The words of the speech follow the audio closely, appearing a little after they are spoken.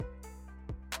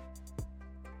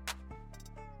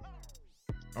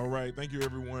All right, thank you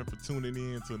everyone for tuning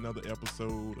in to another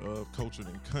episode of Cultured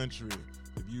in Country.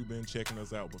 If you've been checking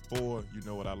us out before, you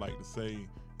know what I like to say.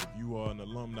 If you are an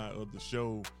alumni of the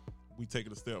show, we take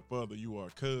it a step further. You are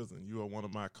a cousin. You are one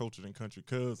of my Cultured in Country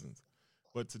cousins.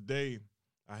 But today,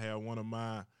 I have one of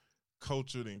my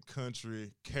Cultured in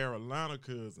Country Carolina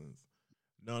cousins,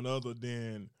 none other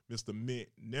than Mr. Mint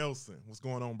Nelson. What's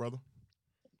going on, brother?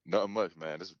 Nothing much,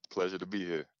 man. It's a pleasure to be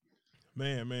here.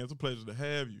 Man, it's a pleasure to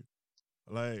have you.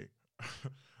 Like,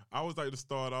 I always like to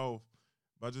start off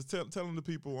by just telling the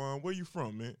people where you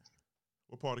from, man.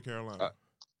 What part of Carolina?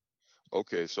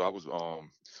 Okay, so I was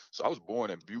born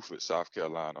in Beaufort, South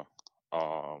Carolina,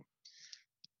 um,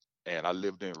 and I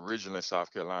lived in Ridgeland,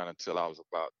 South Carolina until I was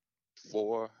about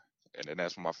 4, and then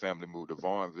that's when my family moved to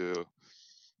Vaughnville,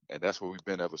 and that's where we've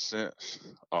been ever since.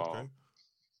 Okay.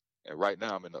 And right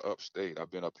now I'm in the upstate.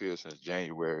 I've been up here since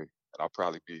January, and I'll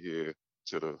probably be here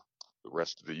till the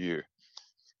rest of the year.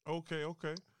 Okay.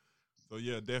 So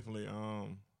yeah, definitely.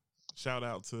 Shout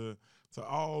out to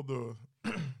all the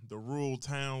the rural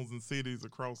towns and cities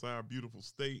across our beautiful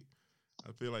state.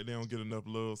 I feel like they don't get enough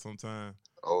love sometimes.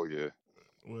 Oh yeah.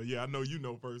 Well, yeah, I know you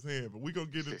know firsthand, but we gonna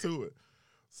get into it.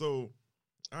 So,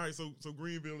 all right, so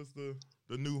Greenville is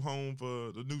the new home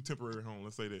for the new temporary home.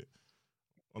 Let's say that,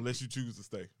 unless you choose to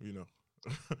stay, you know.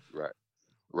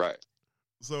 Right.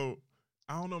 So,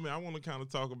 I don't know, man. I want to kind of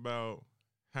talk about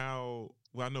how.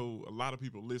 Well, I know a lot of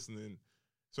people listening,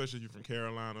 especially if you're from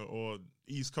Carolina or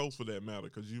East Coast for that matter,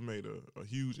 because you made a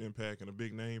huge impact and a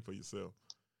big name for yourself.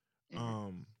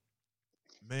 Mm-hmm.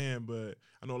 Man, but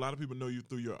I know a lot of people know you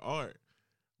through your art.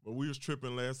 But we was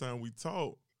tripping last time we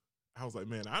talked. I was like,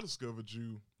 man, I discovered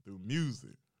you through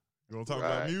music. You want to talk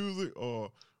about Right. music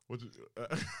or what?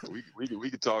 We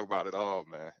could talk about it all,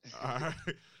 man. All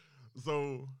right.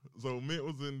 So Mint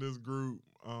was in this group,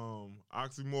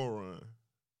 Oxymoron,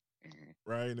 Mhm.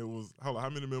 right? And it was how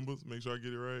many members? Make sure I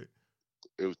get it right.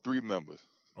 It was 3 members,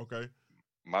 Okay.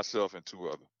 myself and 2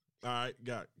 others. All right.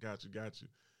 Got you.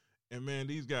 And man,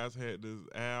 these guys had this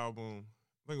album.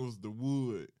 I think it was The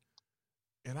Wood,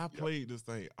 and I Yep. played this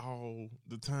thing all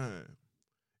the time.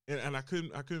 And I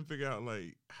couldn't figure out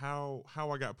like how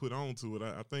I got put on to it.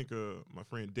 I think my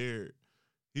friend Derek,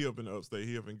 he up in the upstate,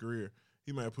 he up in Greer,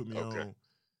 he might have put me Okay. on.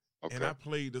 And Okay. I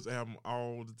played this album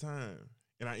all the time.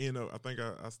 And I think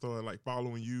I started like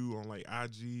following you on like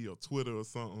IG or Twitter or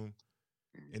something.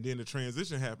 Mhm. And then the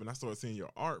transition happened. I started seeing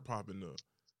your art popping up.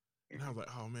 And I was Mhm.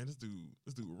 like, oh man, this dude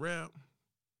rap.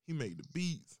 He made the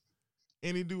beats.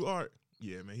 And he do art.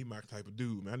 Yeah, man, he my type of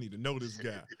dude, man. I need to know this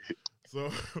guy. So,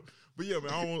 but yeah,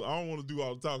 man, I don't want to do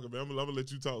all the talking, man. I'm gonna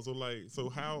let you talk. So, like,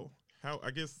 how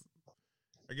I guess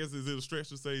is it a stretch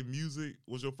to say music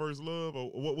was your first love,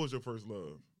 or what was your first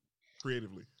love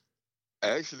creatively?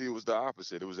 Actually, it was the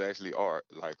opposite. It was actually art.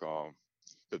 Like, 'cause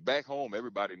back home,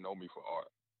 everybody know me for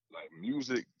art. Like,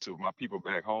 music to my people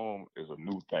back home is a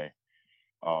new thing.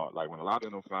 Like when a lot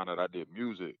of them found out I did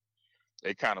music,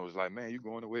 they kind of was like, "Man, you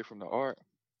going away from the art?"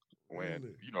 When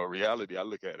Really? reality, I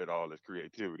look at it all as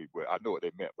creativity, but I know what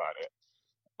they meant by that.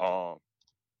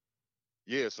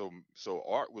 Yeah. So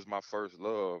art was my first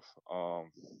love.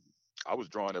 I was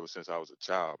drawing ever since I was a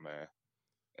child, man,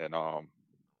 and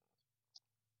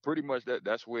pretty much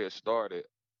that's where it started.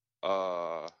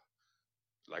 Uh,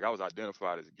 like I was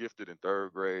identified as gifted in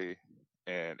 3rd grade,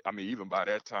 and I mean even by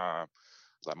that time,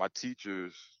 like my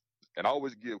teachers, and I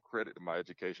always give credit to my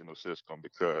educational system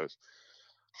because,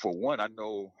 for one, I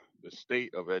know the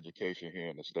state of education here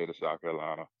in the state of South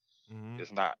Carolina Mm-hmm.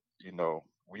 is not,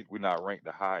 we're not ranked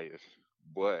the highest,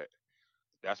 but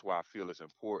that's why I feel it's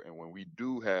important when we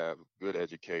do have good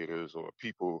educators or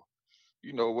people,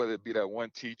 whether it be that one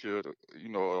teacher,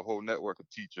 a whole network of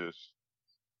teachers,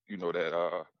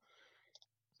 that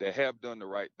have done the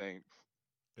right thing,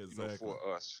 Exactly.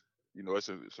 for us.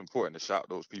 It's important to shout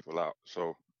those people out.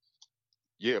 So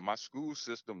yeah, my school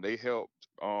system, they helped,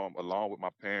 along with my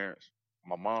parents,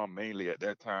 my mom mainly at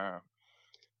that time,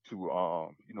 to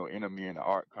enter me in the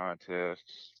art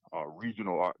contests,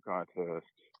 regional art contests,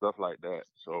 stuff like that.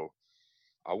 So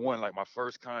I won like my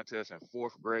first contest in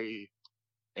 4th grade,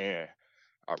 and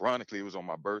ironically, it was on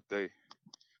my birthday.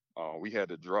 We had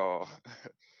to draw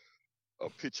a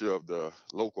picture of the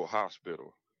local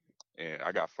hospital, and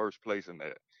I got first place in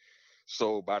that.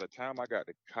 So by the time I got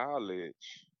to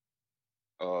college,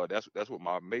 that's what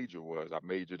my major was. I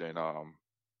majored in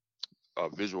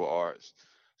visual arts,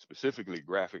 specifically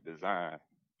graphic design,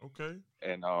 Okay.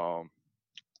 and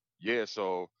yeah.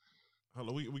 So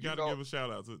Hello. We you got to know, give a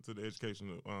shout out to the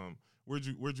education. Where'd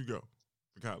you go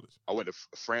for college? I went to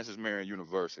Francis Marion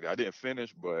University. I didn't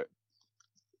finish, but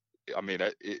I mean,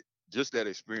 just that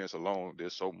experience alone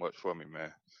did so much for me,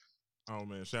 man. Oh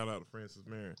man, shout out to Francis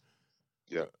Marion.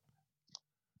 Yeah.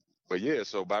 But yeah,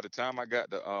 so by the time I got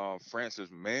to Francis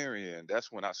Marion,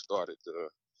 that's when I started to.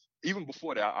 Even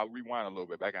before that, I'll rewind a little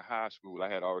bit. Back in high school, I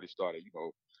had already started,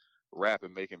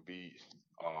 rapping, making beats.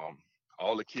 Um,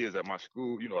 all the kids at my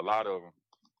school, a lot of them,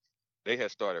 they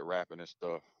had started rapping and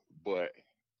stuff. But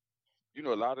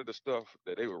a lot of the stuff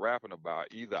that they were rapping about,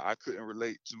 either I couldn't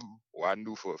relate to, or I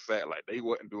knew for a fact like they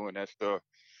wasn't doing that stuff.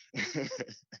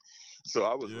 So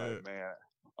I was Yeah. like, man,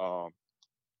 um,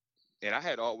 and I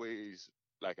had always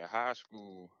like in high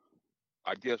school,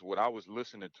 I guess what I was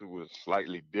listening to was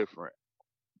slightly different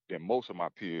than most of my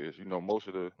peers. Most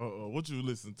of the What you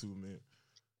listen to, man?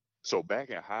 so back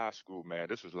in high school, man,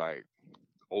 this was like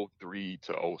 '03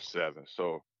 to '07.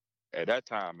 So at that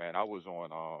time, man, I was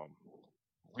on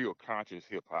real conscious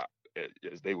hip hop,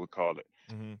 as they would call it.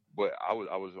 Mm-hmm. But I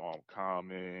was on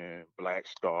Common, Black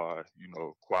Star,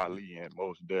 Quali and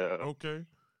Mos Def. Okay.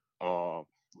 Um,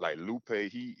 like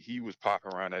Lupe, he was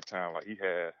popping around that time. Like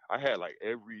I had like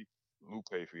every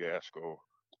Lupe Fiasco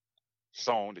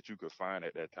song that you could find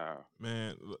at that time.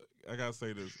 Man, look, I gotta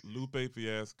say this: Lupe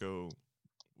Fiasco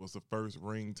was the first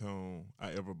ringtone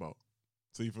I ever bought.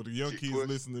 See, for the young Kick kids Push.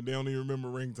 listening, they don't even remember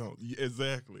ringtone.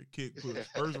 Exactly, Kick Push,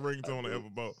 first ringtone I ever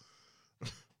bought.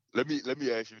 Let me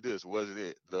ask you this: was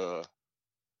it the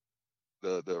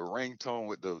ringtone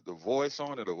with the voice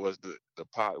on it, or was the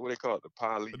what they call it, the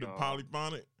poly? The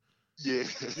polyphonic. Yeah.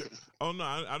 Yeah. Oh no,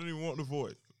 I didn't even want the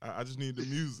voice. I just need the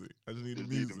music. I just need the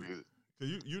Just need music. the music. Cause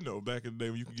you know back in the day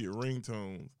when you could get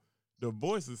ringtones, the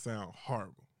voices sound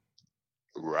horrible.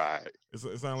 Right. It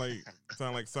sound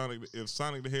like Sonic. If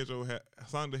Sonic the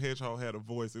Hedgehog had a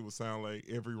voice, it would sound like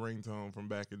every ringtone from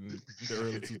back in the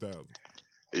early 2000s.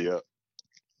 Yeah.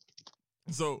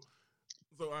 So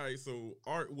all right. So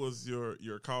art was your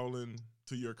calling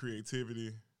to your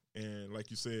creativity, and like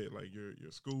you said, like your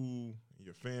school,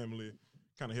 your family,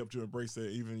 kind of helped you embrace that.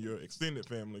 Even your extended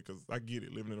family, because I get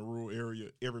it, living in a rural area,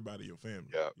 everybody your family.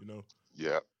 Yeah.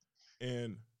 Yeah.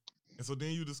 And so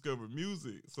then you discovered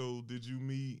music. So did you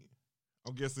meet?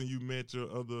 I'm guessing you met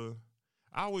your other.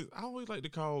 I always like to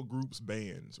call groups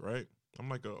bands, right? I'm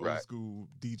like a old school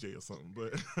DJ or something.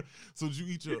 But so did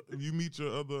you meet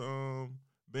your other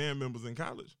band members in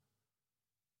college?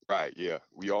 Right. Yeah.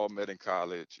 We all met in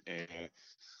college, and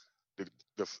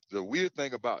the weird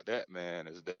thing about that, man,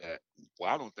 is that,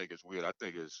 well, I don't think it's weird. I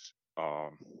think it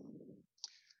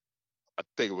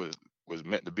was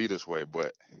meant to be this way.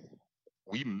 But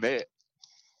we met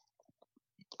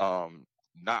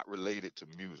not related to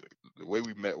music. The way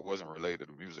we met wasn't related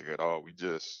to music at all. We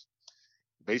just,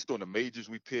 based on the majors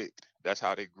we picked, that's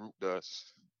how they grouped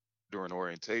us during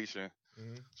orientation.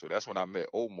 Mm-hmm. So that's when I met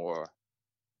Omar,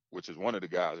 which is one of the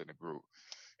guys in the group.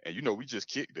 And we just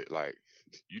kicked it. Like,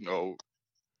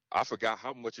 I forgot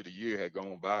how much of the year had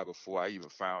gone by before I even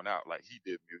found out like he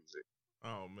did music.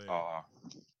 Oh man.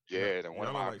 Yeah, and one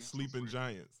of y'all my are like sleeping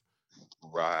giants.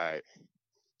 Right.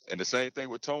 And the same thing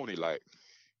with Tony. Like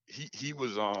he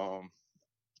was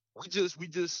we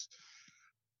just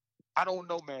I don't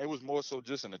know, man. It was more so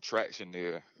just an attraction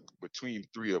there between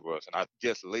three of us. And I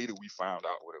guess later we found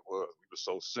out what it was. We were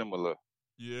so similar.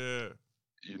 Yeah.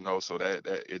 So that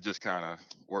it just kind of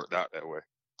worked out that way.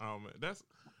 Oh man, that's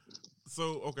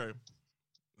so okay.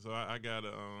 So I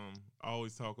gotta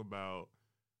always talk about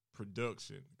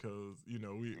production because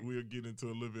we'll get into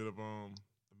a little bit of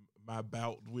my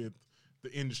bout with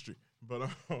the industry, but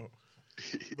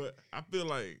but I feel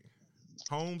like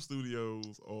home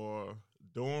studios or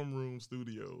dorm room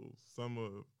studios, some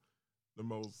of the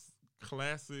most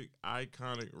classic,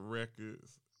 iconic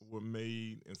records were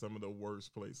made in some of the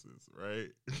worst places, right?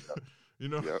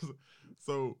 Yep.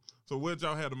 So where'd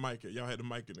y'all have the mic at? Y'all had the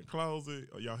mic in the closet,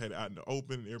 or y'all had it out in the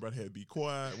open? Everybody had to be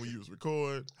quiet when you was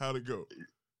recording. How'd it go?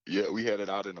 Yeah, we had it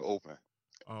out in the open.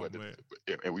 Oh man!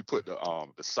 And we put the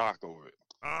sock over it.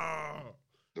 Ah,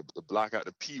 the block out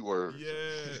the P word.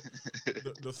 Yeah,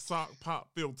 the sock pop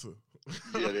filter.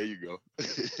 Yeah, there you go.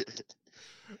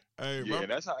 Hey, and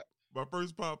that's how. My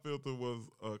first pop filter was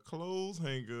a clothes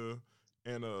hanger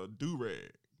and a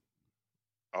do-rag.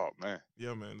 Oh man.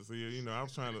 Yeah, man. See, I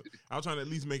was trying to at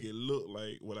least make it look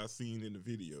like what I seen in the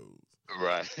videos.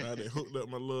 Right. I then hooked up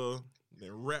my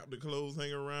then wrapped the clothes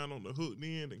hanger around on the hooked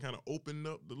end and kind of opened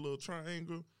up the little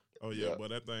triangle. Oh yeah, but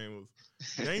that thing was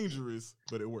dangerous,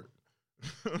 but it worked.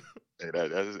 Hey,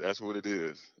 that's what it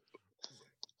is.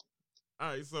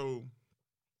 All right, so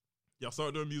y'all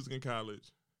started doing music in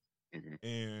college,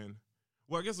 and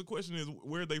well, I guess the question is,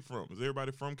 where are they from? Is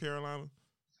everybody from Carolina?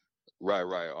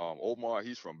 Right. Omar,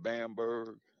 he's from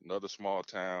Bamberg, another small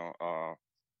town,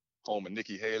 home of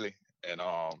Nikki Haley. and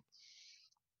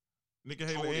Nikki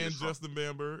Haley Tony is and from Justin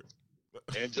Bamberg.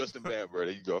 and Justin Bieber.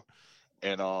 There you go.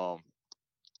 And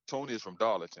Tony is from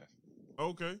Darlington.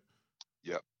 Okay.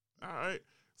 Yep. All right.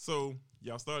 So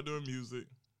y'all start doing music,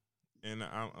 and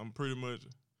I'm pretty much,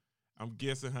 I'm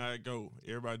guessing how it go.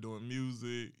 Everybody doing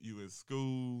music. You in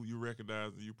school. You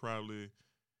recognize that you probably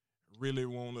really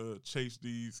want to chase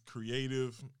these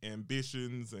creative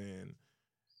ambitions and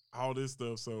all this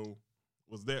stuff. So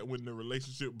was that when the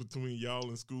relationship between y'all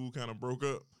and school kind of broke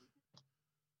up?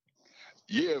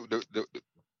 Yeah,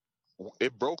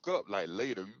 it broke up like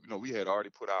later. You know, we had already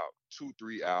put out 2,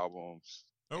 3 albums,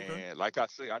 Okay. and like I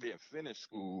say, I didn't finish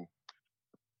school,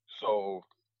 so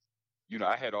you know,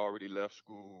 I had already left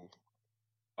school.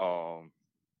 Um,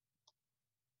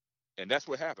 and that's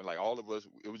what happened. Like all of us,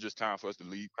 it was just time for us to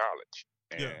leave college.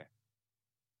 Yeah. And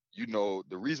you know,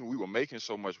 the reason we were making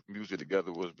so much music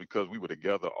together was because we were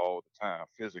together all the time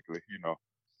physically. You know,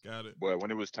 Got it. but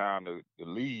when it was time to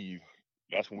leave,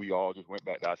 that's when we all just went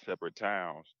back to our separate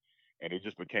towns, and it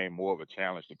just became more of a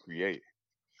challenge to create.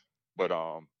 But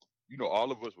you know,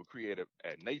 all of us were creative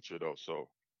at nature though, so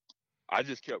I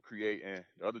just kept creating.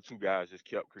 The other two guys just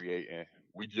kept creating.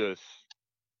 We just,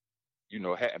 you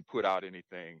know, hadn't put out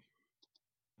anything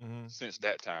since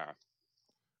that time.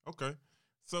 Okay.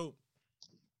 So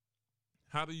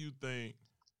how do you think,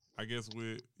 I guess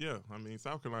I mean,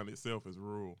 South Carolina itself is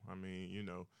rural. I mean, you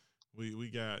know, we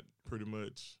got pretty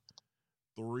much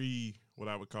 3 what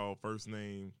I would call first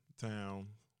name town.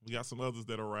 We got some others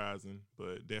that are rising,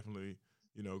 but definitely,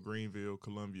 you know, Greenville,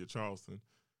 Columbia, Charleston.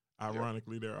 Yep.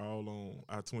 Ironically, they're all on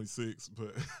I-26,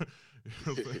 but you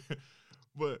know what I'm saying?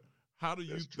 But how do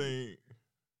you That's true. think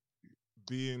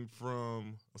being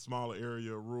from a smaller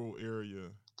area, a rural area,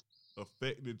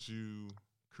 affected you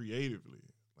creatively?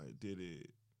 Like, did it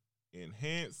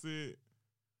enhance it?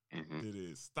 Did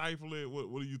it stifle it? What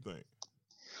do you think?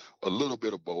 A little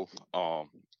bit of both.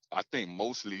 I think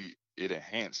mostly it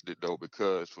enhanced it though,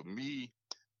 because for me,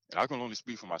 and I can only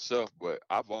speak for myself, but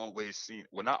I've always seen,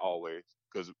 well, not always,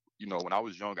 because you know, when I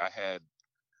was young, I had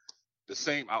the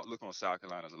same outlook on South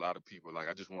Carolina as a lot of people. Like,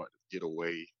 I just wanted to get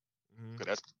away, because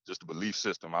that's just the belief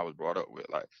system I was brought up with.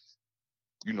 Like,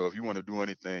 you know, if you want to do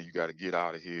anything, you got to get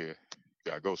out of here. You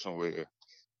got to go somewhere,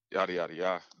 yada, yada,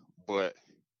 yada. But,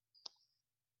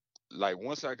 like,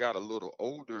 once I got a little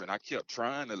older and I kept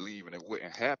trying to leave and it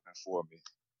wouldn't happen for me,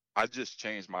 I just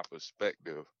changed my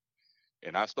perspective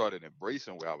and I started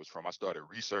embracing where I was from. I started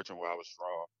researching where I was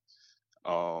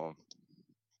from.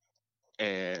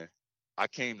 And I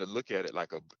came to look at it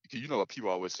like you know, what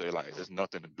people always say, like, there's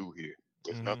nothing to do here.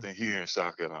 There's nothing here in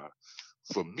South Carolina.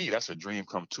 For me, that's a dream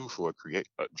come true for a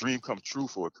dream come true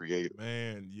for a creator.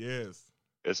 Man, yes.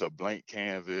 It's a blank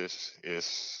canvas.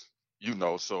 It's, you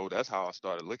know, so that's how I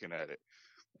started looking at it.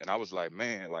 And I was like,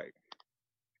 man, like,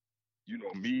 you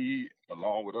know, me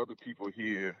along with other people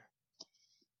here,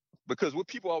 because what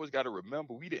people always got to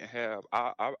remember, we didn't have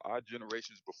our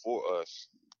generations before us.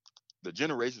 The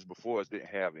generations before us didn't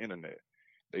have internet.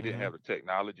 They didn't have the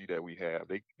technology that we have.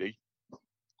 They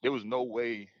there was no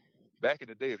way back in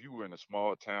the day, if you were in a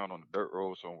small town on a dirt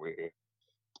road somewhere,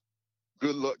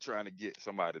 good luck trying to get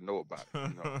somebody to know about it,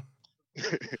 you know.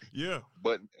 Yeah.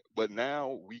 But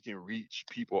now we can reach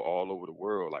people all over the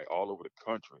world, like all over the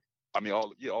country. I mean,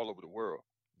 all over the world.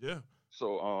 Yeah.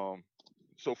 So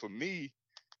for me,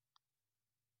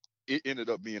 it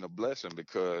ended up being a blessing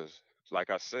because,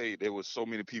 like I say, there was so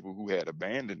many people who had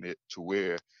abandoned it, to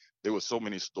where there were so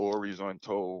many stories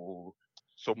untold,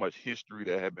 so much history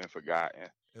that had been forgotten.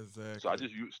 Exactly. So I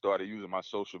just started using my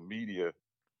social media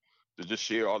to just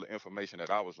share all the information that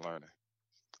I was learning.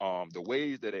 The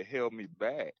ways that it held me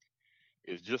back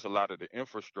is just a lot of the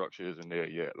infrastructure isn't there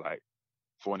yet. Like,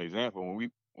 for an example, when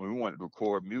we wanted to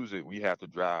record music, we had to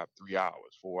drive 3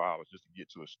 hours, 4 hours just to get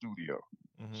to a studio.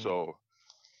 So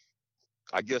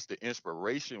I guess the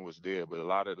inspiration was there, but a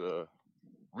lot of the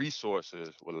resources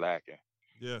were lacking.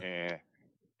 Yeah.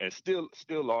 And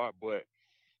still are, but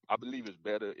I believe it's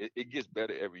better. It gets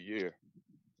better every year.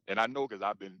 And I know because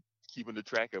I've been keeping the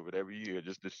track of it every year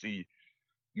just to see,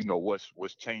 you know,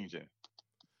 what's changing.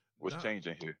 What's Nah,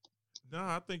 changing here. no,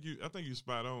 I think you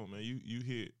spot on, man. You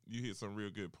hit some real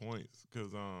good points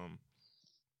because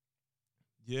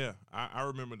yeah, I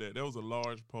remember that. That was a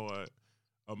large part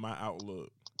of my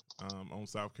outlook on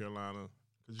South Carolina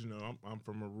because, you know, I'm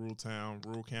from a rural town,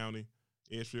 rural county,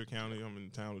 Edgefield County. I'm in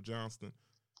the town of Johnston,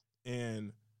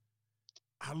 and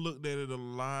I looked at it a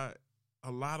lot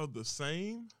of the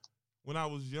same when I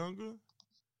was younger,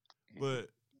 but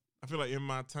I feel like in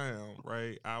my town,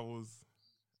 right, I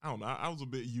don't know, I was a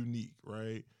bit unique,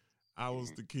 right? I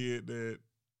was the kid that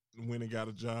went and got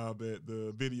a job at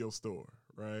the video store,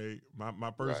 right?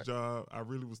 My first Right. job, I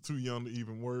really was too young to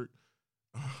even work.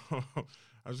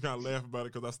 I just kind of laugh about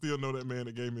it because I still know that man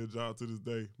that gave me a job to this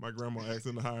day. My grandma asked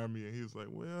him to hire me, and he was like,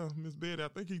 "Well, Miss Betty, I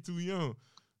think he's too young."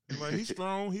 He's like, "He's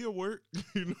strong, he'll work."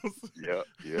 You know what I'm saying?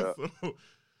 Yeah. So,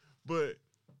 but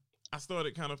I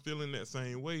started kind of feeling that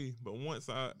same way. But once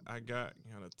I got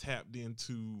kind of tapped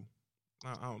into,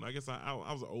 I don't know, I guess I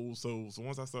was an old soul. So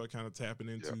once I started kind of tapping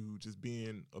into just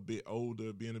being a bit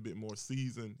older, being a bit more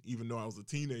seasoned, even though I was a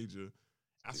teenager,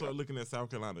 I started looking at South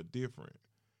Carolina different.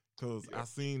 Because I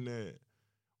seen that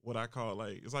what I call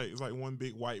it's like one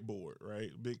big whiteboard, right?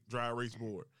 Big dry erase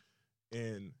board.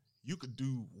 And you could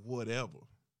do whatever,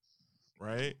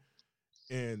 right?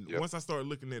 And once I started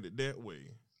looking at it that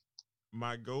way,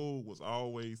 my goal was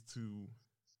always to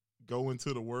go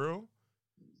into the world,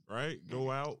 right? Go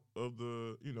out of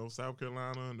the, South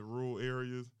Carolina and the rural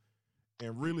areas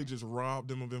and really just rob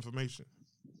them of information.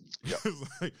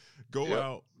 It's like go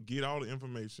out, get all the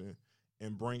information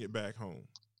and bring it back home.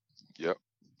 Yep.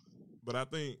 But I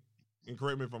think, and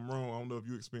correct me if I'm wrong, I don't know if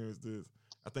you experienced this,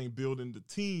 I think building the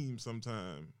team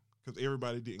sometime, because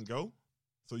everybody didn't go,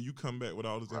 so you come back with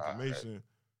all this information,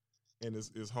 and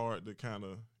it's hard to kind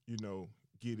of,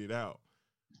 get it out.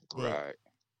 But,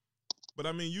 But,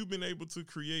 I mean, you've been able to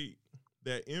create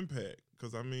that impact,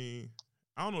 because, I mean,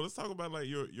 I don't know, let's talk about, like,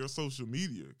 your social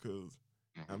media, because,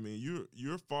 I mean,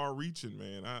 you're far-reaching,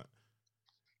 man.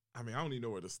 I mean, I don't even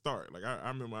know where to start. Like, I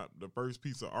remember the first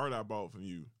piece of art I bought from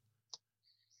you.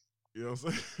 You know what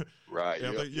I'm saying? Right.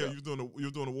 You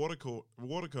were doing a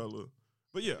watercolor.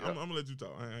 But yeah, I'm gonna let you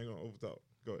talk. I ain't gonna overtalk.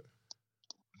 Go ahead.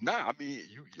 Nah, I mean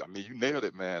you nailed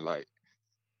it, man. Like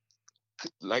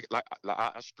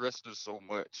I stressed this so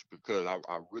much because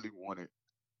I really wanted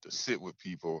to sit with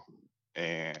people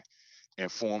and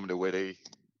inform the way they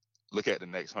look at the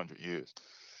next 100 years.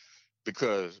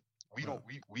 Because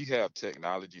we have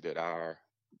technology that our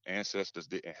ancestors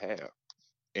didn't have.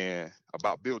 And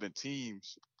about building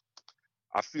teams,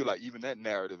 I feel like even that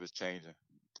narrative is changing.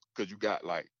 Because you got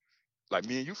like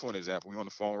me and you, for an example, we on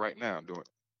the phone right now doing it.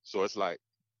 So it's like,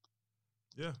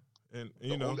 and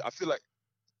I feel like,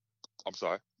 I'm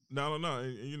sorry. No,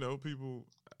 and people,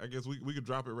 I guess we could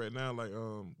drop it right now. Like,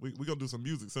 we gonna do some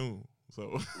music soon.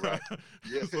 So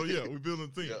so we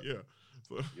building a team.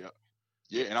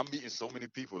 And I'm meeting so many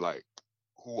people like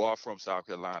who are from South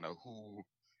Carolina who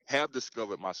have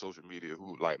discovered my social media.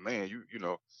 Who like, man, you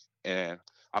know, and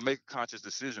I make a conscious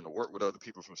decision to work with other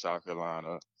people from South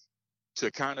Carolina to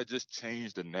kind of just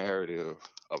change the narrative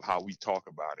of how we talk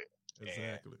about it.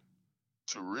 Exactly.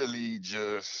 To really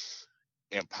just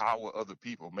empower other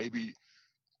people. Maybe,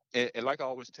 and like I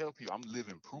always tell people, I'm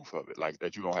living proof of it, like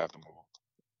that you don't have to move.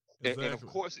 Exactly. And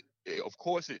of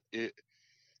course, it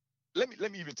let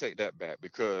me even take that back,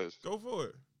 because go for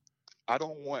it. I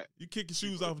don't want you kick your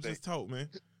shoes off and just talk, man.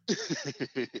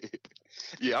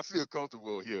 Yeah, I feel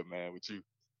comfortable here, man, with you.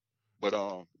 But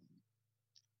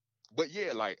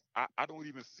yeah, like I don't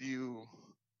even feel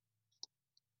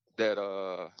that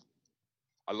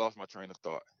I lost my train of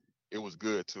thought. It was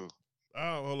good too.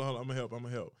 Oh, hold on. I'm gonna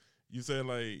help. You said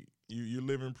like you're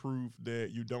living proof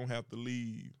that you don't have to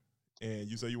leave, and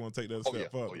you say you want to take that a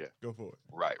step further. Oh yeah, go for it.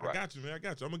 Right. I got you, man. I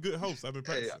got you. I'm a good host. I've been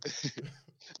practicing.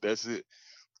 That's it.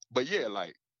 But yeah,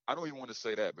 like I don't even want to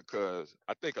say that, because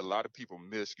I think a lot of people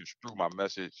misconstrue my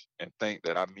message and think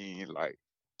that I mean like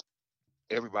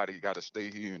everybody got to stay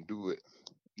here and do it.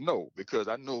 No, because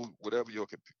I know whatever your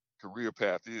career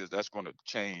path is, that's going to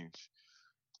change,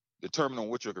 determine on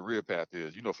what your career path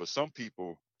is. You know, for some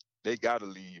people, they got to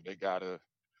leave. They got to,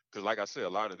 because like I said, a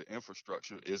lot of the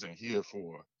infrastructure isn't here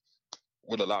for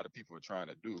what a lot of people are trying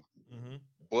to do. Mm-hmm.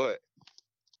 But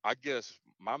I guess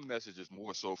my message is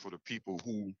more so for the people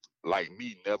who, like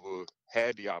me, never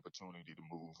had the opportunity to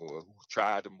move, or who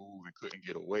tried to move and couldn't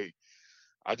get away.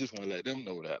 I just want to let them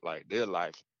know that like their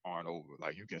lives aren't over.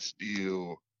 Like you can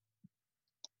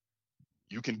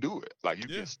do it. Like you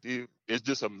can still, it's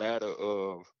just a matter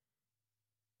of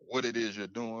what it is you're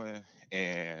doing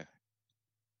and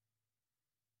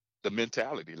the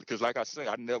mentality. Because like I say,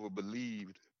 I never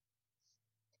believed,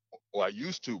 or I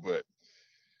used to, but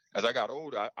as I got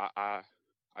older, I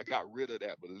got rid of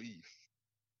that belief,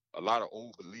 a lot of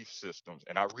old belief systems,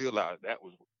 and I realized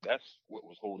that's what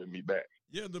was holding me back.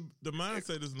 Yeah, the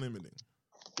mindset is limiting.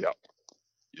 Yep.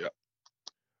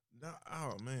 Now,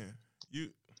 oh man,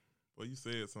 you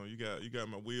said something. You got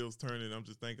my wheels turning. I'm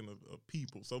just thinking of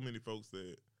people. So many folks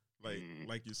that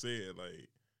like you said, like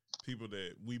people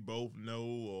that we both know,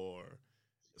 or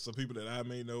some people that I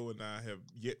may know and I have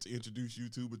yet to introduce you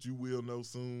to, but you will know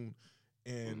soon.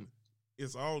 And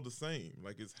it's all the same.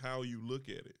 Like it's how you look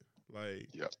at it. Like,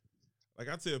 Yeah. like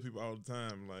I tell people all the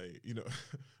time, like, you know,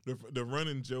 the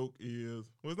running joke is,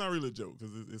 well, it's not really a joke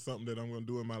because it's something that I'm going to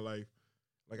do in my life.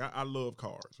 Like, I love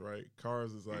cars, right?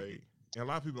 Cars is like, and a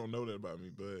lot of people don't know that about me,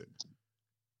 but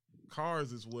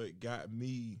cars is what got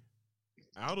me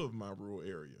out of my rural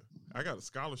area. I got a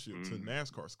scholarship to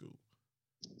NASCAR school.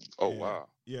 Oh, And, wow.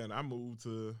 yeah, and I moved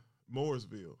to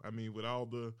Mooresville. I mean, with all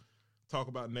the talk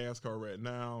about NASCAR right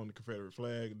now and the Confederate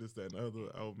flag and this, that, and the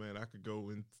other, oh man, I could go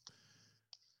in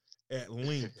at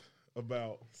length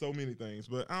about so many things,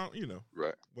 but I don't, you know,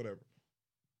 Right. whatever.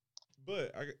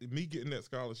 But me getting that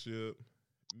scholarship,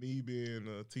 me being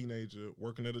a teenager,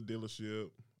 working at a dealership,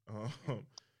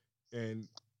 and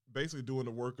basically doing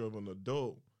the work of an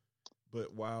adult,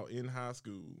 but while in high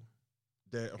school,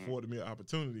 that afforded me an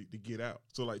opportunity to get out.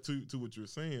 So, like, to what you're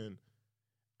saying,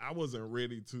 I wasn't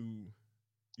ready to,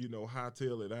 you know,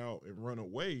 hightail it out and run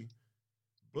away,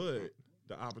 but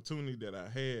the opportunity that I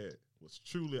had was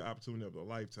truly an opportunity of a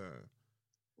lifetime.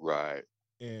 Right.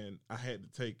 And I had to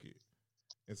take it.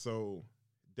 And so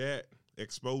that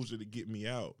exposure to get me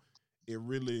out, it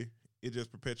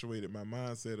just perpetuated my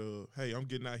mindset of, hey, I'm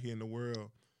getting out here in the world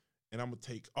and I'm going to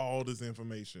take all this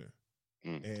information.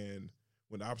 And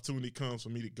when the opportunity comes for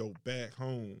me to go back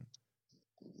home,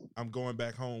 I'm going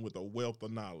back home with a wealth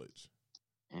of knowledge.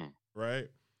 Right?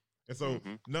 And so,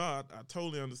 no, I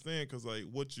totally understand, because, like,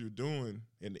 what you're doing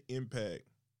and the impact,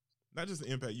 not just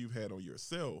the impact you've had on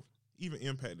yourself, even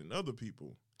impacting other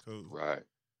people. Because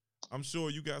I'm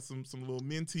sure you got some little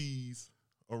mentees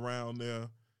around there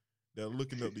that are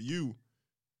looking up to you.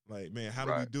 Like, man, how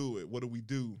do we do it? What do we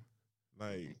do?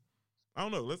 Like, I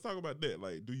don't know. Let's talk about that.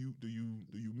 Like, do you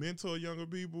mentor younger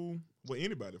people? Well,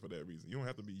 anybody for that reason. You don't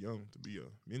have to be young to be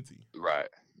a mentee. Right.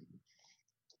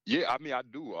 Yeah, I mean, I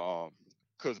do.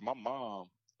 Cause my mom,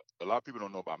 a lot of people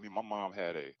don't know about me. My mom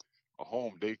had a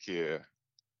home daycare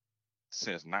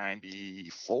since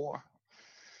 '94.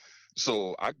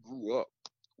 So I grew up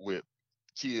with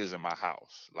kids in my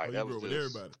house. Oh, Like, you that grew was up with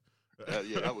just, everybody.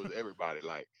 yeah, that was everybody.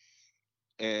 Like,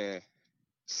 and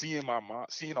seeing my mom,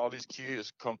 seeing all these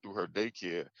kids come through her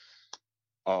daycare,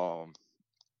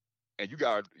 and you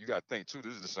got to think too,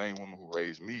 this is the same woman who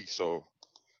raised me. So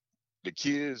the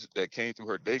kids that came through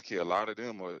her daycare, a lot of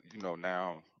them are, you know,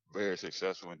 now very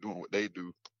successful in doing what they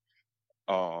do.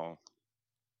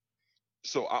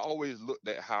 So I always looked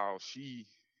at how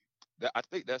I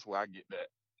think that's where I get that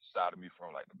side of me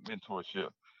from, like the mentorship.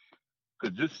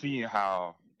 Cause just seeing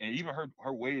how, and even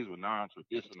her ways were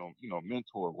non-traditional, you know,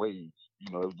 mentor ways,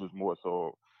 you know, it was just more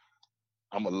so,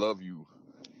 I'm gonna love you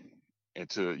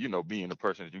into, you know, being the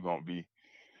person that you're gonna be,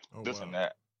 this and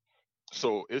that.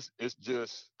 So it's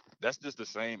just, that's just the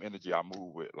same energy I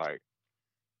move with. Like,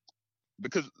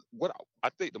 because what I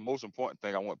think the most important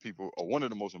thing I want people, or one of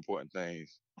the most important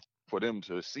things for them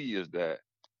to see, is that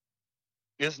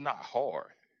it's not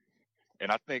hard.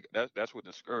 And I think that's what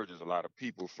discourages a lot of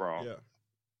people from,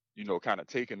 you know, kind of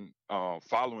taking,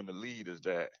 following the lead, is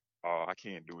that, I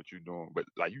can't do what you're doing. But,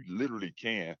 like, you literally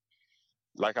can.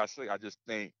 Like I say, I just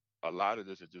think a lot of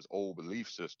this is just old belief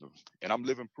systems. And I'm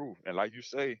living proof. And like you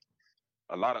say,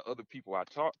 a lot of other people I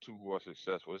talk to who are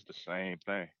successful, it's the same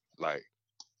thing. Like,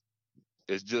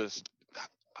 it's just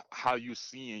how you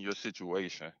seeing your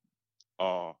situation.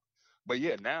 But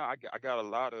yeah, now I got a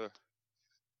lot of,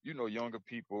 you know, younger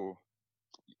people,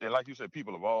 and like you said,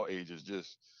 people of all ages,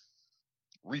 just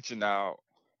reaching out.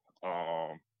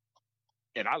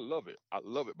 And I love it. I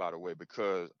love it, by the way,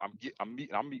 because I'm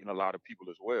meeting a lot of people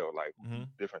as well, like, who do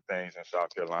different things in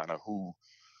South Carolina, who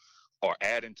are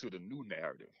adding to the new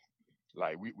narrative.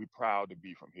 Like, we proud to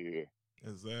be from here.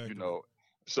 Exactly. You know,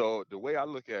 so the way I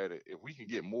look at it, if we can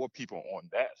get more people on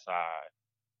that side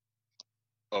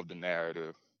of the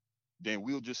narrative, then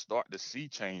we'll just start to see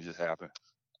changes happen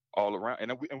all around.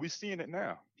 And we're seeing it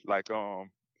now. Like,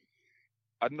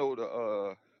 I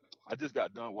know I just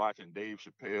got done watching Dave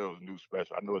Chappelle's new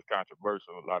special. I know it's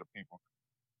controversial to a lot of people,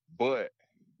 but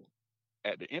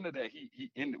at the end of that,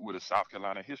 he ended with a South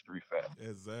Carolina history fact.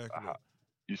 Exactly.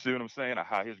 You see what I'm saying?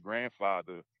 How his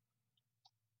grandfather,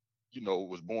 you know,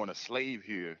 was born a slave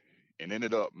here and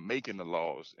ended up making the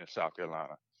laws in South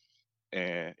Carolina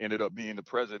and ended up being the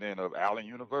president of Allen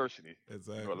University.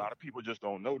 Exactly. You know, a lot of people just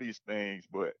don't know these things,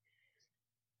 but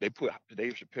they put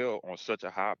Dave Chappelle on such a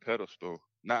high pedestal,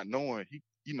 not knowing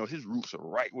you know, his roots are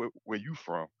right where you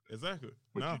from. Exactly.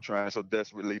 What you trying so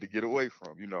desperately to get away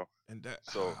from, you know. And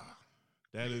so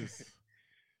that is,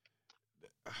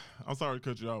 I'm sorry to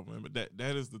cut you off, man, but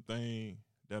that is the thing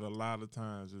that a lot of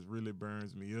times just really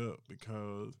burns me up,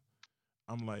 because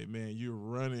I'm like, man, you're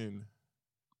running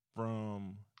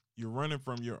from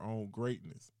your own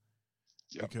greatness.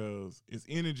 Yep. because it's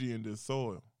energy in this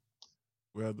soil.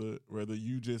 Whether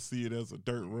you just see it as a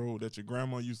dirt road that your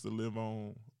grandma used to live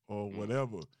on or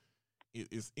whatever,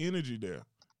 it's energy there,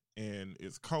 and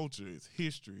it's culture, it's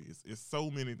history, it's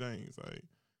so many things.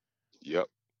 Yep.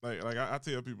 Like I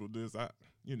tell people this.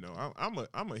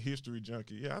 I'm a history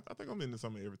junkie. Yeah, I think I'm into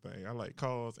some of everything. I like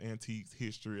cars, antiques,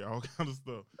 history, all kind of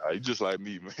stuff. You just like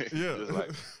me, man. Yeah. Just like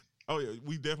me. Oh yeah,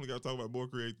 we definitely got to talk about more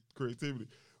creativity.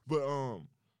 But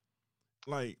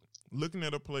like looking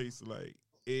at a place like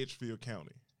Edgefield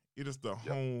County, it is the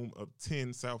home of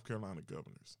 10 South Carolina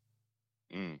governors.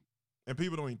 And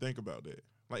people don't even think about that.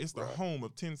 Like, it's the home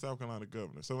of 10 South Carolina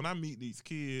governors. So when I meet these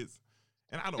kids,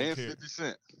 and I don't care. 50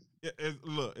 Cent. Yeah,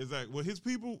 look, exactly. Well, his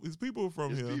people are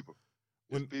from here.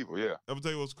 His people, yeah. I'm gonna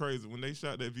tell you what's crazy. When they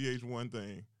shot that VH1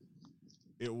 thing,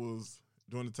 it was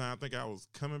during the time I think I was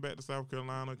coming back to South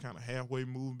Carolina, kind of halfway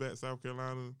moving back to South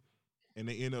Carolina, and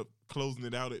they end up closing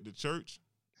it out at the church.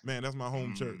 Man, that's my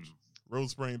home church,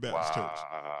 Rose Spring Baptist Church.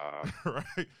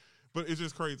 Right? But it's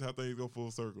just crazy how things go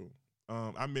full circle.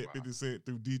 I met 50 Cent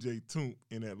through DJ Toomp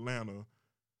in Atlanta.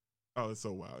 Oh, it's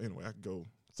so wild. Anyway, I could go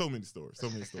so many stories.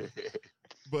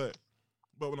 But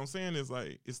what I'm saying is,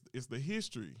 like, it's the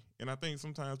history, and I think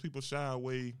sometimes people shy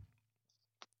away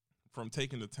from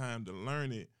taking the time to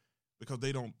learn it because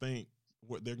they don't think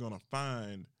what they're gonna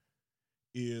find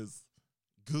is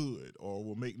good or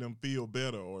will make them feel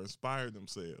better or inspire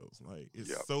themselves. Like,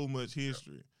 it's so much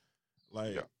history.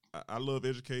 Like, I love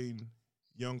educating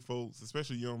young folks,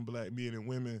 especially young black men and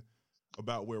women,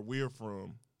 about where we're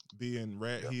from, being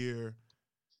right here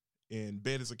in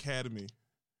Bettis Academy,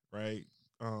 right?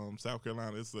 South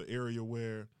Carolina. It's an area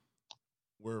where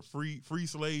free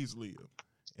slaves live.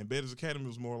 And Bettis Academy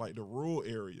was more like the rural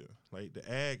area, like the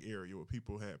ag area where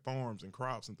people had farms and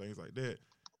crops and things like that.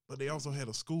 But they also had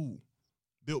a school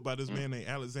built by this man named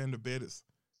Alexander Bettis.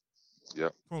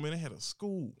 Yep. Come on, man, they had a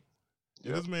school.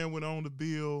 And this man went on to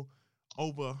build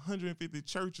over 150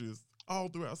 churches all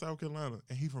throughout South Carolina.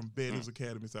 And he from Bettis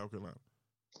Academy, South Carolina.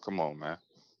 Come on, man.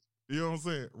 You know what I'm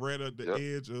saying? Right at the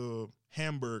edge of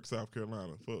Hamburg, South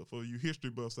Carolina. For you history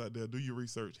buffs out there, do your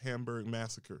research, Hamburg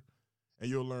Massacre. And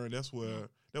you'll learn that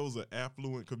was an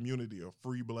affluent community of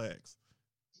free blacks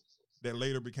that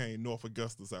later became North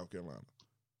Augusta, South Carolina.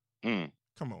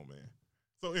 Come on, man.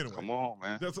 So anyway. Come on,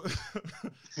 man. That's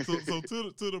so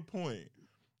to the point,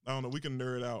 I don't know, we can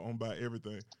nerd out on about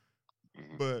everything.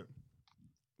 But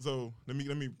so let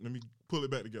me pull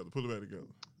it back together.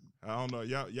 I don't know.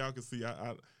 Y'all can see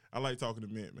I like talking to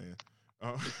Mint, man.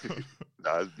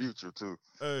 Nah, it's beautiful too.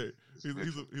 Hey,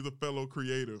 he's a fellow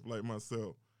creative like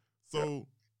myself. So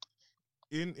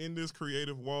in this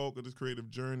creative walk or this creative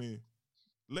journey,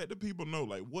 let the people know,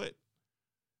 like,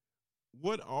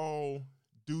 what all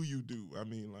do you do? I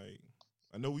mean, like,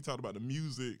 I know we talked about the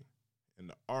music and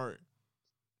the art,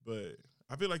 but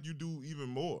I feel like you do even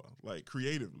more, like,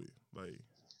 creatively. Like,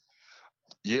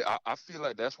 yeah, I feel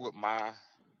like that's what I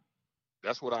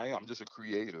am. I'm just a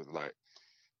creator. Like,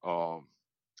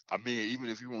 I mean, even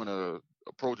if you want to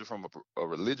approach it from a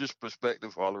religious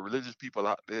perspective, all the religious people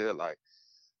out there, like,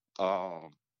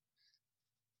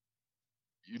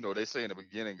 they say in the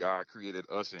beginning, God created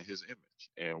us in his image.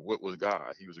 And what was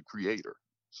God? He was a creator.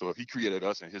 So if he created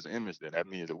us in his image, then that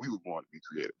means that we were born to be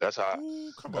created. That's how.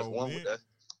 Ooh, that's one way.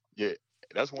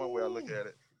 That's one way I look at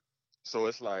it. So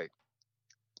it's like,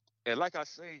 and like I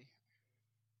say,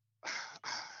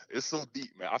 it's so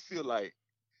deep, man. I feel like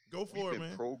we've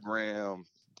been programmed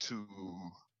to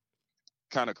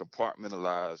kind of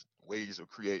compartmentalize ways of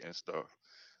creating stuff.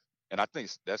 And I think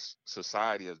that's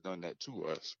society has done that to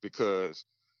us, because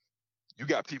you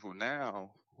got people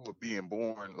now who are being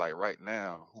born like right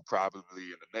now who probably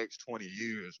in the next 20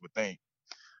 years would think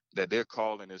that their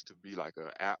calling is to be like an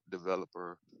app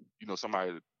developer,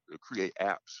 somebody to create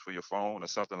apps for your phone or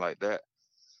something like that,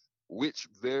 which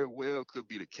very well could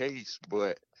be the case.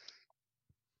 But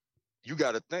you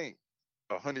got to think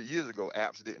 100 years ago,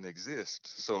 apps didn't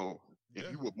exist. So if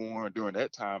you were born during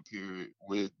that time period,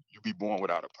 would you be born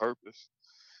without a purpose?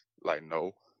 Like,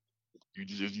 no. You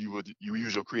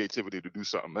use your creativity to do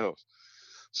something else.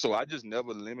 So I just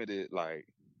never limited, like,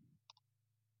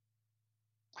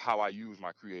 how I use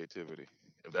my creativity,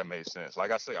 if that makes sense.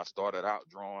 Like I say, I started out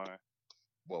drawing,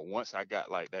 but once I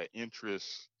got like that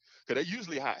interest, because that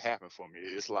usually how it happened for me.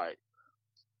 It's like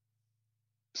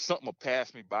something will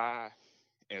pass me by,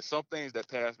 and some things that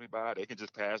pass me by, they can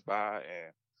just pass by,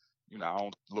 and I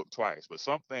don't look twice. But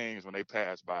some things, when they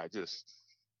pass by,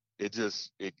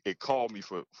 it called me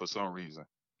for some reason.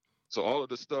 So all of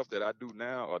the stuff that I do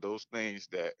now are those things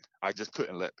that I just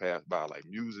couldn't let pass by, like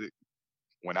music.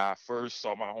 When I first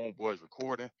saw my homeboys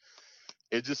recording,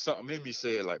 it just something in me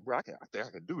said like, bro, I think I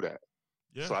can do that.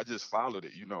 Yeah. So I just followed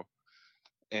it,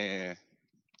 and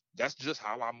that's just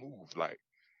how I move. Like,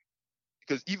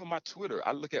 because even my Twitter,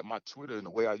 I look at my Twitter and the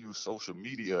way I use social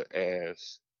media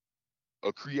as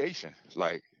a creation.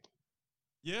 Like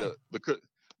Yeah. because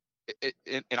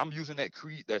and I'm using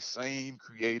that same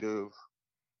creative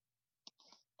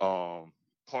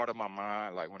part of my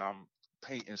mind. Like when I'm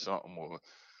painting something or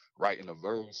writing a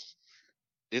verse,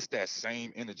 it's that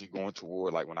same energy going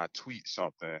toward like when I tweet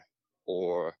something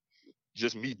or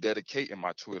just me dedicating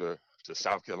my Twitter to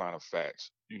South Carolina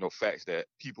facts, facts that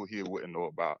people here wouldn't know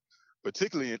about,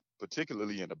 particularly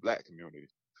in the Black community,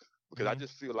 because I Mm-hmm.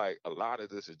 just feel like a lot of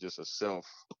this is just a self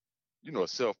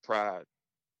pride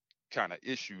kind of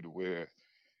issue to where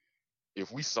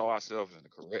if we saw ourselves in the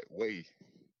correct way,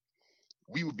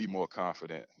 we would be more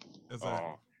confident. Exactly.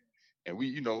 Um, and we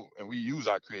use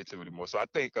our creativity more. So I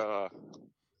think,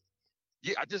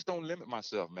 yeah, I just don't limit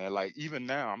myself, man. Like even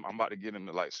now, I'm about to get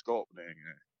into like sculpting, and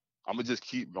I'm gonna just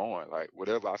keep going. Like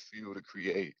whatever I feel to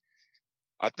create.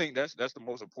 I think that's the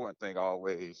most important thing. I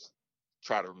always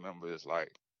try to remember is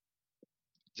like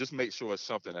just make sure it's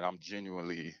something that I'm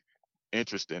genuinely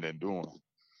interested in doing.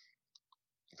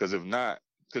 Because if not,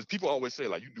 because people always say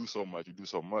like you do so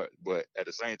much, but at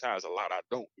the same time, there's a lot I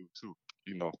don't do too.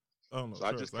 You know. Oh no, So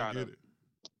I just trust. I kind of get it.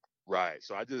 right.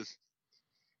 So I just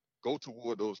go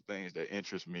toward those things that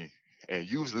interest me, and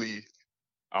usually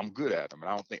I'm good at them. And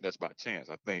I don't think that's by chance.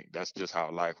 I think that's just how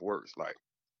life works. Like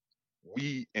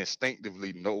we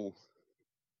instinctively know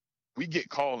we get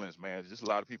callings, man. Just a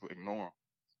lot of people ignore them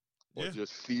or Yeah.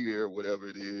 just fear, whatever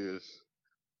it is,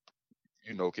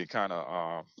 can kind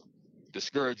of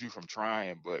discourage you from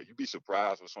trying. But you'd be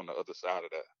surprised what's on the other side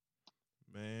of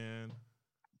Man.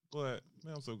 But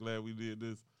man, I'm so glad we did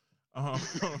this. Um,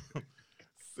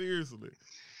 seriously,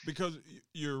 because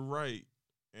you're right,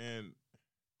 and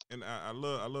I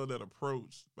love that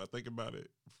approach. But I think about it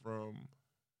from,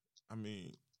 I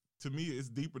mean, to me, it's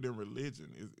deeper than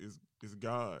religion. It's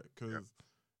God, that. because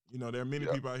there are many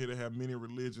Yep. people out here that have many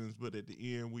religions, but at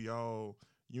the end, we all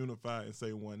unify and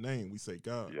say one name. We say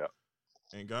God, Yep.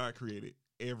 and God created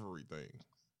everything,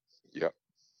 Yep.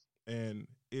 and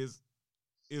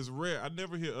it's rare. I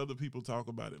never hear other people talk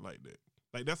about it like that.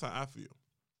 Like that's how I feel.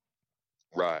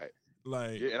 Right.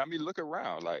 Like, Yeah. And I mean, look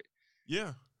around.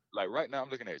 yeah, Like right now, I'm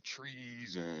looking at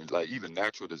trees and like even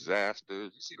natural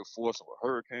disasters. You see the force of a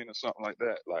hurricane or something like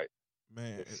that. Like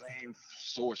man, the same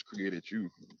source created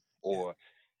you, or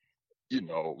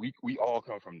we all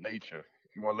come from nature.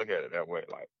 If you want to look at it that way,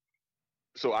 like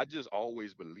so, I just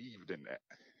always believed in that.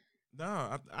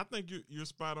 nah, I think you're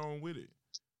spot on with it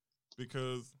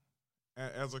because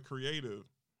as a creative,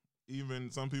 even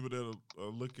some people that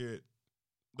look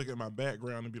at my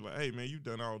background and be like, "Hey, man, you've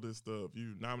done all this stuff.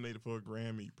 You nominated for a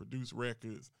Grammy, you produced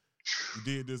records, you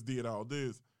did this, did all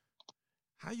this.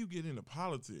 How you get into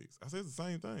politics?" I say it's the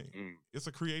same thing. Mm, It's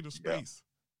a creative yeah. space.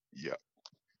 Yeah.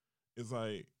 It's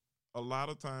like a lot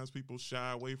of times people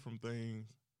shy away from things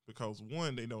because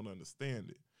one, they don't understand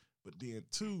it, but then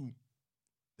two,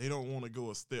 they don't want to go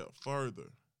a step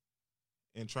further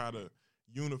and try to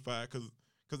unify. Because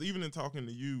even in talking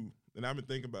to you, and I've been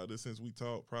thinking about this since we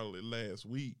talked probably last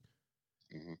week.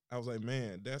 Hmm. I was like,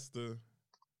 man, this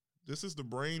is the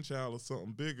brainchild of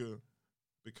something bigger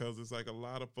because it's like a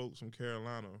lot of folks from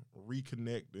Carolina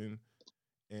reconnecting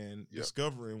and Yep.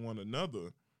 discovering one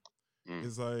another. Mm.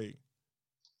 It's like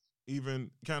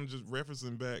even kind of just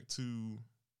referencing back to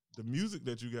the music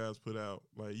that you guys put out.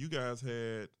 Like you guys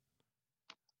had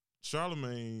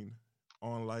Charlemagne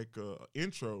on like a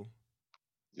intro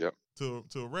Yep. to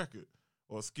a record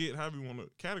or a skit, however you want to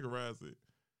categorize it.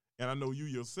 And I know you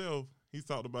yourself, he's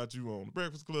talked about you on The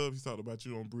Breakfast Club, he's talked about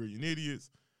you on Brilliant Idiots.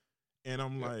 And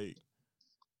I'm Yep. like,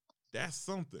 that's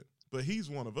something. But he's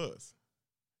one of us,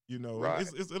 and Right.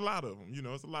 it's a lot of them.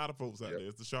 It's a lot of folks out Yep. there.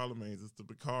 It's the Charlemagnes, it's the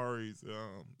Bakaris,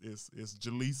 it's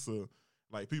Jaleesa,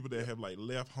 like people that Yep. have like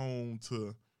left home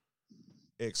to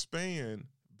expand.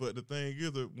 But the thing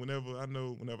is that whenever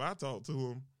I talk to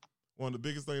them, one of the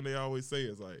biggest things they always say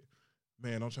is like,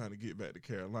 man, I'm trying to get back to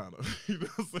Carolina. You know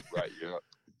what I'm saying? Right. Yep. Yep.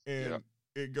 And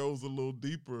it goes a little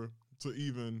deeper to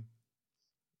even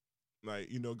like,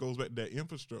 it goes back to that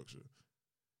infrastructure.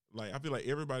 Like I feel like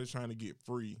everybody's trying to get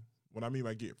free. What I mean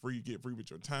by get free with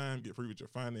your time, get free with your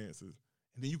finances,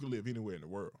 and then you can live anywhere in the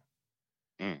world.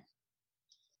 Mm.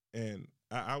 And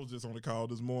I was just on the call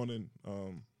this morning.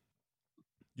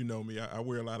 You know me, I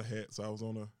wear a lot of hats. So I was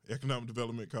on an economic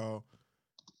development call,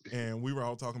 and we were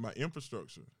all talking about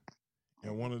infrastructure.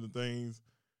 And one of the things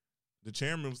the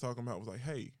chairman was talking about was like,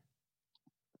 hey,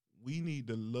 we need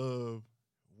to love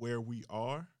where we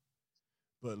are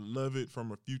but love it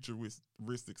from a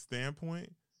futuristic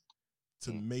standpoint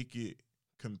to Mm. make it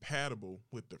compatible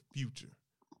with the future.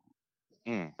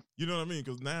 Mm. You know what I mean?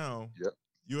 Because now Yep.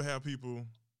 you'll have people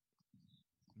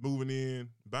moving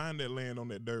in, buying that land on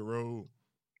that dirt road,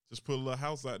 just put a little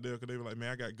house out there because they were like,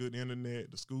 man, I got good internet.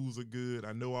 The schools are good.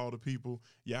 I know all the people.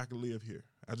 Yeah, I can live here.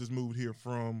 I just moved here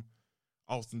from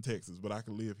Austin, Texas, but I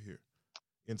can live here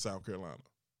in South Carolina.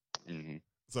 Mm-hmm.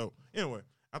 So anyway,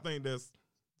 I think that's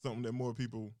something that more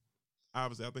people,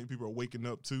 obviously, I think people are waking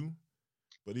up to.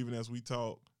 But even as we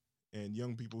talk and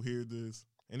young people hear this,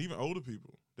 and even older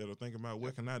people that are thinking about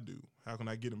what can I do? How can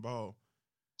I get involved?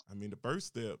 I mean, the first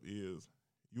step is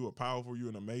you are powerful, you're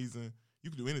an amazing, you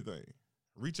can do anything.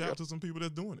 Reach out to some people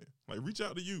that's doing it. Like, reach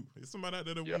out to you. It's somebody out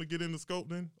there that want to get into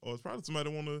sculpting, or it's probably somebody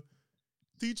that want to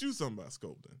teach you something about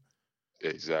sculpting.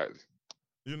 Exactly.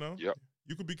 You know? Yep.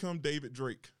 You could become David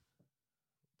Drake.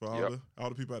 For all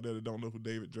the people out there that don't know who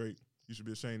David Drake, you should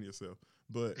be ashamed of yourself.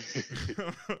 But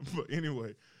but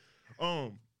anyway,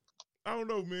 I don't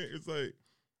know, man. It's like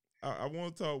I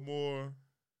want to talk more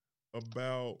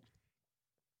about,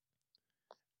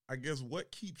 I guess,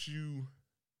 what keeps you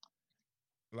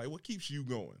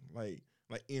going, like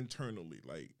internally,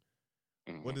 like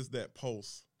what is that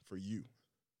pulse for you?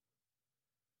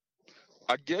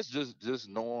 I guess just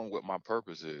knowing what my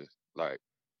purpose is, like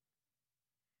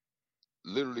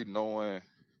literally knowing.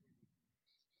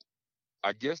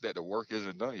 I guess that the work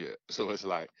isn't done yet, so it's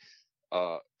like,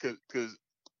 cause,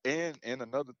 and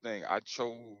another thing, I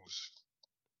chose.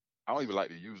 I don't even like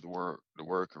to use the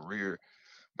word career,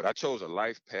 but I chose a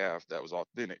life path that was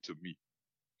authentic to me.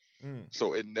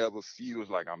 So it never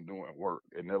feels like I'm doing work.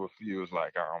 It never feels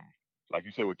like I'm, like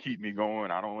you said, would keep me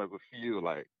going. I don't ever feel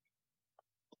like,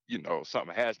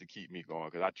 something has to keep me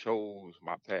going because I chose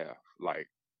my path. Like,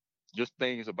 just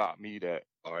things about me that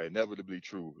are inevitably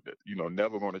true that,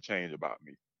 never going to change about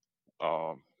me.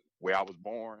 Where I was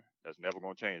born, that's never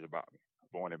going to change about me.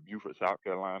 Born in Beaufort, South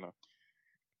Carolina.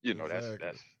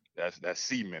 Exactly. That's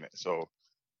cemented. So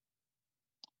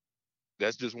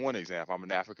that's just one example. I'm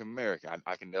an African American.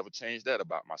 I can never change that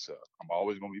about myself. I'm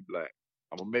always gonna be black.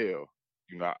 I'm a male.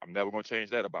 I'm never gonna change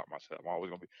that about myself. I'm always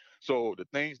gonna be. So the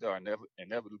things that are never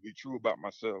inevitably true about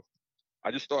myself,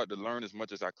 I just started to learn as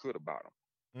much as I could about them.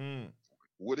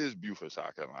 What is Beaufort,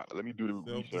 South Carolina? Let me do the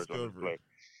research on this place.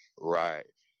 Right.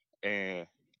 And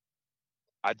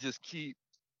I just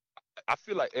I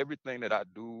feel like everything that I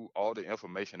do, all the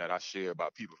information that I share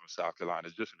about people from South Carolina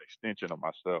is just an extension of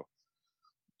myself.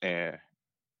 And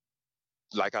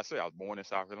like I said, I was born in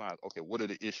South Carolina. Okay, what are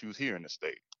the issues here in the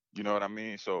state? You know what I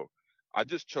mean? So I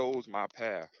just chose my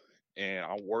path and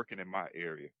I'm working in my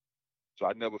area. So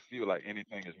I never feel like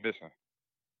anything is missing.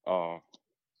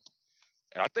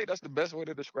 And I think that's the best way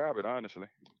to describe it, honestly.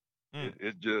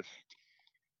 It's just,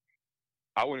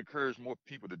 I would encourage more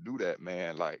people to do that,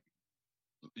 man. Like,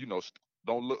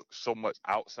 don't look so much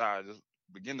outside. Just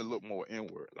begin to look more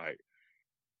inward. Like,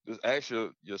 just ask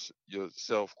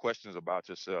yourself questions about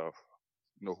yourself.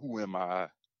 Who am I?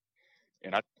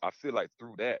 And I feel like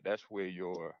through that, that's where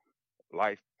your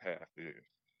life path is.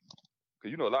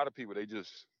 Because, a lot of people, they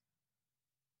just,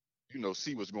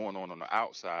 see what's going on the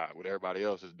outside, what everybody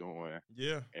else is doing.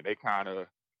 Yeah. And they kind of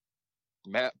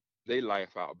map their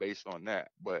life out based on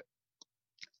that. But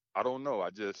I don't know.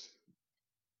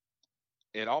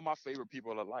 And all my favorite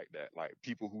people are like that. Like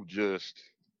people who just,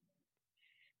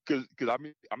 because I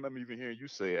mean, I remember even hearing you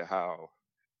say it, how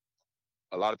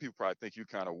a lot of people probably think you're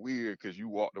kind of weird because you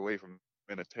walked away from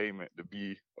entertainment to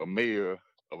be a mayor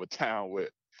of a town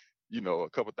with, a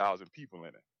couple thousand people in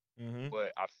it. Mm-hmm.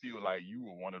 But I feel like you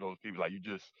were one of those people, like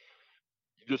you're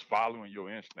just following your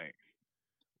instincts.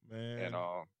 Man. And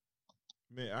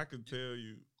man, I can tell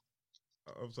you.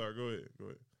 I'm sorry. Go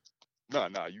ahead.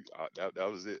 No, you that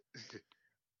was it.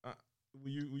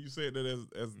 When you said that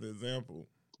as an example,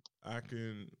 I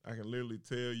can literally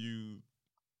tell you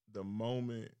the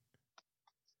moment,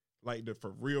 like the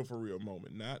for real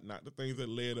moment, not the things that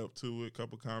led up to it. A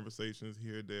couple conversations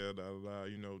here, there,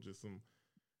 just some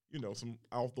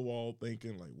off the wall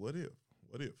thinking like, what if?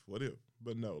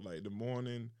 But no, like the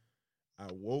morning I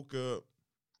woke up,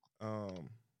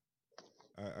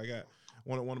 I got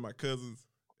one of my cousins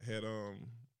had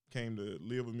came to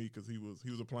live with me because he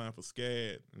was applying for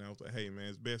SCAD, and I was like, hey man,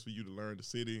 it's best for you to learn the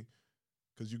city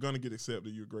because you're gonna get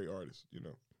accepted. You're a great artist,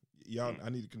 Y'all, I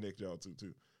need to connect y'all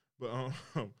too. But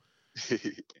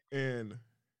and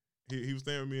he was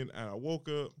staying with me, and I woke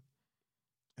up,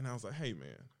 and I was like, hey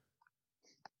man,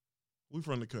 we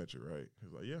from the country, right? He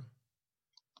was like, yeah.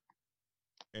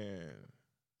 And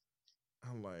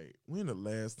I'm like, when the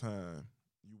last time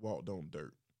you walked on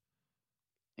dirt?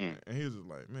 Mm. And he was just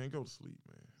like, man, go to sleep,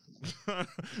 man.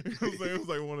 You know what I'm saying? It was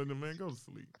like one of them, man, go to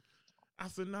sleep. I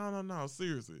said, no,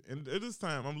 seriously. And at this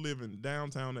time, I'm living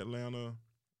downtown Atlanta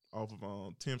off of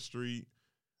 10th Street.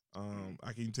 Mm.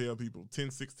 I can tell people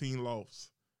 1016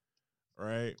 Lofts,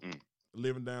 right? Mm.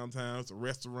 Living downtown. It's a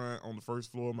restaurant on the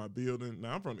first floor of my building.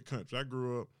 Now, I'm from the country. I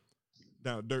grew up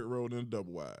down a dirt road in a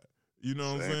double wide. You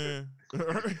know what I'm Same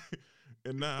saying?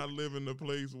 And now I live in a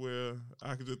place where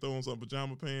I can just throw on some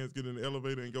pajama pants, get in the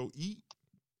elevator, and go eat.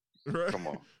 Right? Come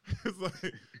on. It's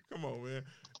like, come on, man.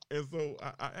 And so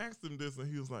I asked him this,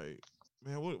 and he was like,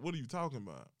 man, what are you talking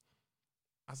about?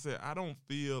 I said, I don't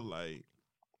feel like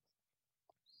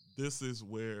this is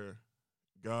where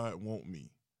God want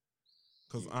me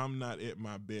because I'm not at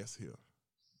my best here.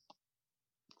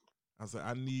 I said,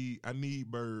 I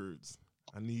need birds.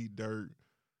 I need dirt.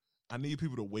 I need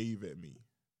people to wave at me.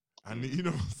 I need, you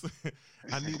know what I'm saying?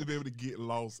 I need to be able to get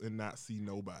lost and not see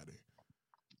nobody.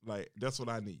 Like, that's what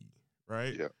I need,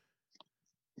 right? Yeah.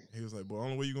 He was like, "Boy,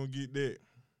 only way you gonna get that,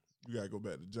 you gotta go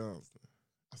back to Johnston."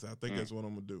 I said, "I think that's what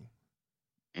I'm gonna do."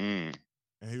 Mm.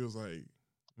 And he was like,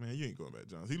 "Man, you ain't going back to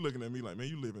Johnston." He looking at me like, "Man,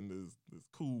 you live in this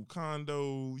cool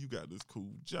condo. You got this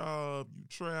cool job. You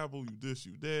travel. You this,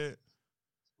 you that."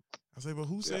 I said, "But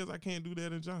who says I can't do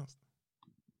that in Johnston?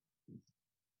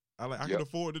 I could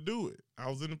afford to do it. I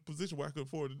was in a position where I could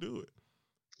afford to do it."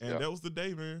 And that was the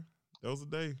day, man. That was the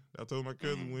day. I told my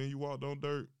cousin, when you walked on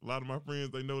dirt, a lot of my friends,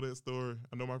 they know that story.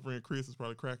 I know my friend Chris is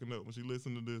probably cracking up when she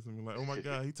listened to this and be like, oh my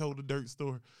God, he told the dirt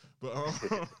story. But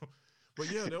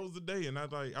but yeah, that was the day. And I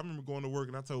remember going to work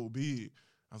and I told Big,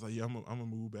 I was like, yeah, I'm gonna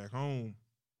move back home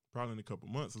probably in a couple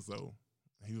months or so.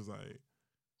 And he was like,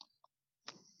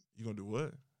 you gonna do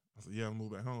what? I said, yeah, I'm gonna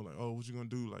move back home. Like, oh, what you gonna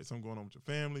do? Like, something going on with your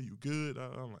family? You good?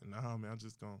 I'm like, nah, man, I'm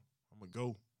gonna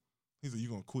go. He said, you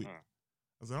gonna quit?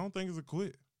 I said, I don't think it's a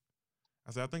quit. I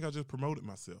said, I think I just promoted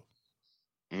myself.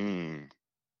 Mm.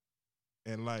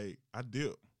 And like, I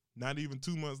dipped. Not even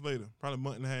 2 months later, probably a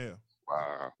month and a half.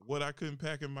 Wow. What I couldn't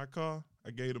pack in my car, I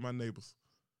gave to my neighbors.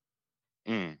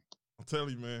 Mm. I'm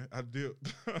telling you, man, I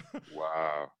dipped.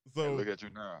 Wow. So and look at you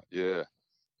now. Yeah.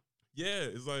 Yeah,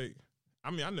 it's like,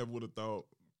 I mean, I never would have thought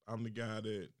I'm the guy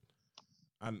that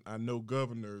I know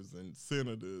governors and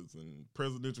senators and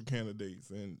presidential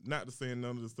candidates, and not to say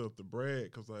none of this stuff to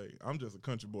brag, because like I'm just a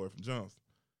country boy from Johnston.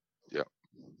 Yep.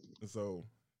 And so,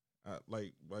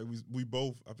 we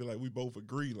both, I feel like we both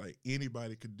agree, like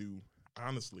anybody could do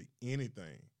honestly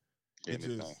anything. It's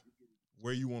just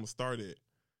where you want to start at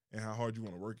and how hard you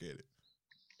want to work at it.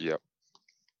 Yep.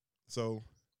 So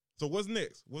what's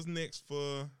next? What's next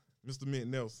for Mr.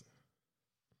 Mint Nelson?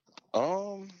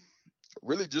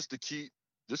 Really just to keep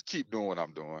doing what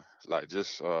I'm doing. Like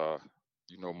just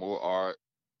more art.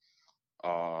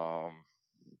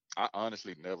 I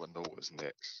honestly never know what's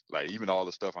next. Like even all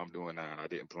the stuff I'm doing now, I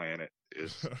didn't plan it.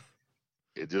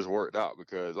 It just worked out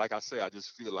because like I say, I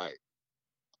just feel like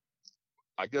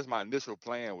I guess my initial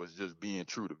plan was just being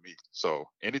true to me. So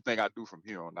anything I do from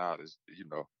here on out is,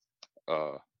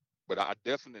 but I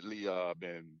definitely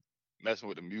been messing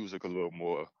with the music a little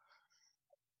more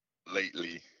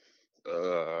lately.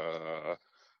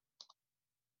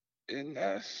 And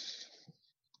I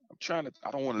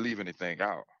don't want to leave anything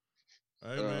out.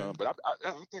 Hey, man. But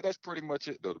I think that's pretty much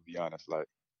it though, to be honest. Like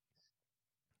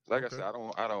Okay. I said,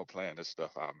 I don't plan this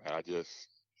stuff out, man.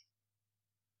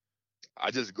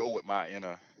 I just go with my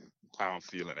inner how I'm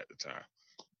feeling at the time.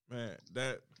 Man,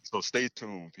 so stay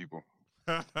tuned, people.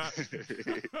 Hold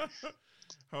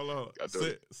on.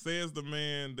 Says the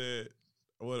man that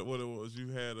what it was,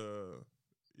 you've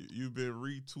been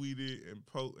retweeted and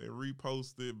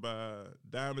reposted by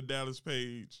Diamond Dallas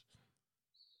Page.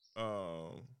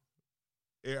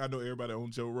 I know everybody on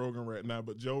Joe Rogan right now,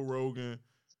 but Joe Rogan,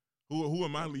 who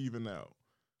am I leaving out?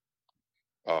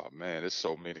 Oh man, there's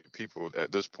so many people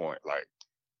at this point. Like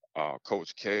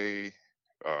Coach K,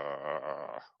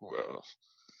 who else?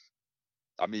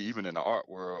 I mean, even in the art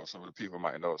world, some of the people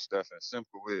might know Stefan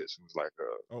Simkowitz, who's like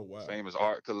a famous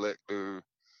art collector.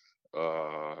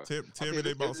 Tell me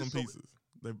they bought some pieces.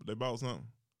 They bought something.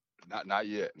 Not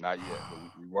yet, but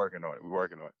we working on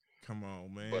it. Come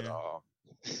on, man.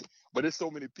 But there's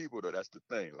so many people though. That's the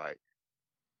thing. Like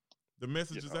the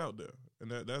message is out there,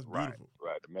 and that's beautiful.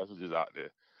 Right. The message is out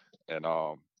there, and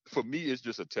for me, it's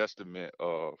just a testament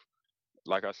of,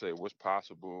 like I say, what's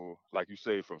possible. Like you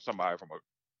say, from somebody from a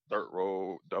dirt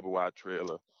road, double wide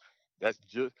trailer. That's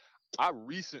just. I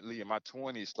recently in my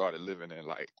 20s started living in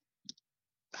like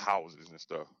houses and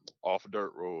stuff off of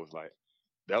dirt roads. Like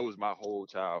that was my whole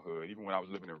childhood. Even when I was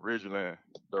living in Ridgeland,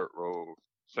 dirt road,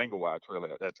 single wide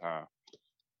trailer at that time.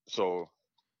 So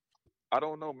I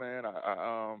don't know, man.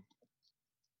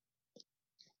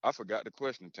 I forgot the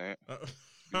question, Tant. To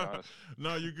be honest.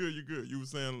 No, you're good. You're good. You were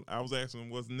saying I was asking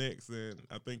what's next, and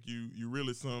I think you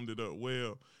really summed it up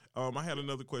well. I had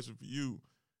another question for you.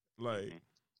 Like,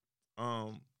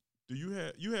 um, do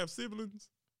you have siblings?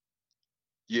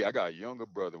 Yeah, I got a younger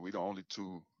brother. We the only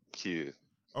two kids.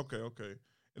 Okay.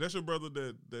 And that's your brother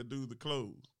that do the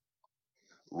clothes.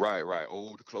 Right.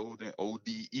 Old clothing,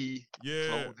 ODE Yeah.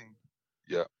 clothing.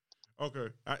 Yeah. Okay.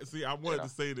 I see. I wanted Yeah. to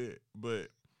say that, but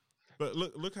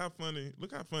look how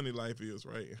funny life is,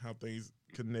 right? And how things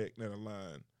connect and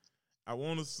align. I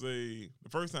want to say the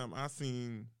first time I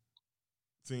seen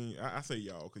I say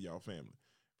y'all because y'all family.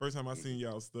 First time I seen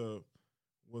y'all stuff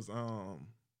was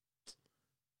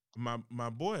my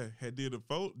boy had did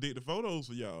the photos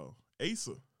for y'all.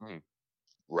 Asa. Mm.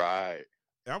 Right.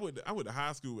 I went to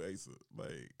high school with Asa.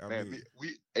 Like I Man, mean,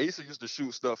 we Asa used to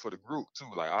shoot stuff for the group too,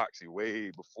 like Oxy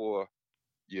way before.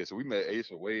 Yeah, so we met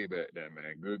Asa way back then,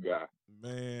 man. Good guy.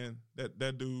 man,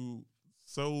 that dude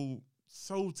so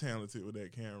talented with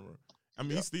that camera. I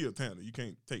mean, Yep. he's still talented. You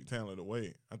can't take talent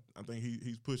away. I think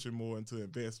he's pushing more into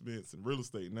investments and real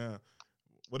estate now.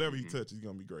 Whatever he touches, he's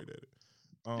gonna be great at it.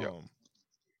 Yep.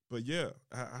 But yeah,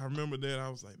 I remember that. I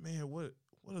was like, man, what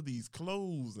are these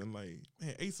clothes? And like,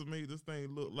 man, Asa made this thing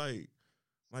look like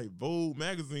Vogue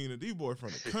magazine and D-Boy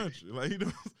from the country. Like, you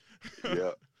know.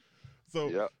 Yeah. So,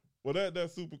 yeah. well,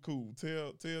 that's super cool.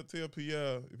 Tell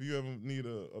Pierre if you ever need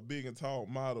a big and tall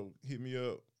model, hit me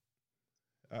up.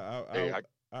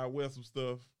 I'll wear some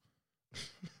stuff.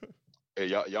 Hey,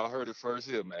 y'all heard it first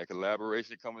here, man.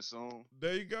 Collaboration coming soon.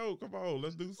 There you go. Come on,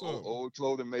 let's do something. Old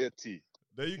clothing Mayor T.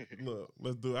 There you look.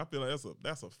 Let's do it. I feel like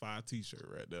that's a fire T-shirt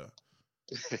right there.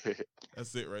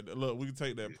 That's it right there. Look, we can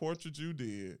take that portrait you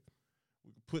did.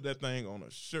 We can put that thing on a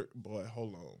shirt. Boy,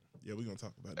 hold on. Yeah, we're gonna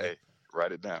talk about that. Hey,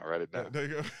 write it down. There you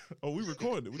go. Oh, we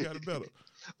recorded it. We got it better.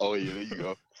 Oh yeah, there you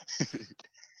go.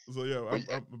 So yeah,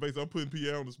 I'm putting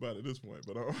Pierre on the spot at this point.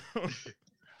 But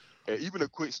and even a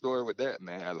quick story with that,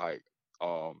 man. Like,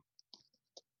 for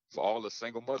all the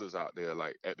single mothers out there,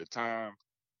 like at the time,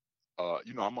 I'm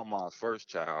my mom's first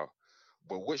child.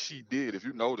 But what she did, if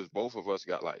you notice, both of us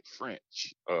got like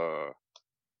French,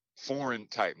 foreign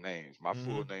type names. My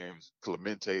full name is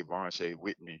Clemente Varnche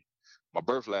Whitney. My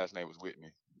birth last name was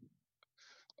Whitney.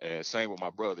 And same with my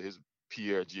brother, his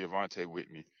Pierre Giovante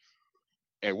Whitney.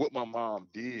 And what my mom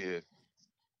did,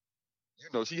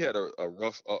 she had a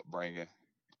rough upbringing.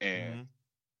 And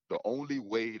the only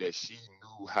way that she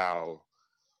knew how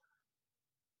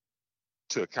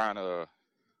to kind of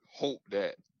hope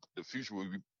that the future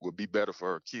would be better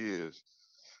for her kids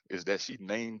is that she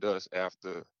named us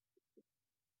after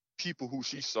people who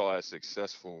she saw as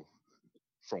successful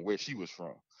from where she was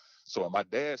from. So in my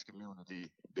dad's community,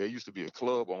 there used to be a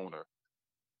club owner,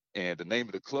 and the name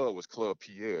of the club was Club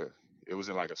Pierre. It was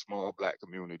in like a small black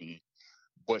community.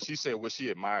 But she said what she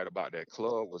admired about that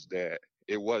club was that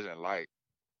it wasn't like,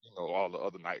 all the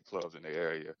other nightclubs in the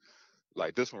area.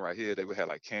 Like this one right here, they would have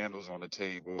like candles on the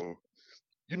table.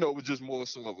 It was just more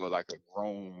sort of like a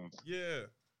grown. Yeah.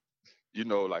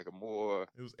 Like a more.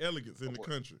 It was elegance in the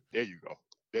country. There you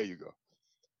go.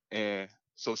 And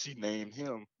so she named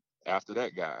him after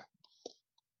that guy.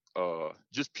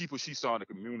 Just people she saw in the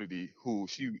community who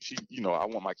she I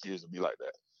want my kids to be like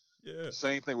that. Yeah.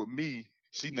 Same thing with me.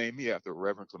 She named me after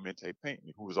Reverend Clemente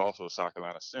Pinckney, who was also a South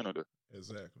Carolina senator.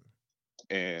 Exactly.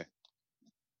 And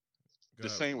the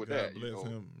same with that. God bless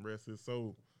him. Rest his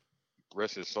soul.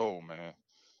 Rest his soul, man.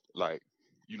 Like,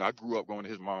 I grew up going to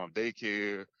his mom's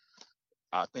daycare.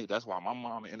 I think that's why my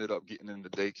mom ended up getting into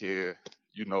daycare,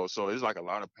 so there's like a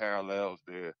lot of parallels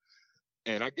there.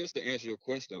 And I guess to answer your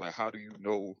question, like, how do you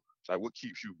know, like, what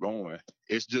keeps you going?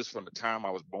 It's just from the time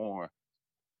I was born,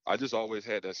 I just always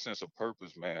had that sense of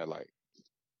purpose, man. Like,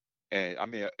 and I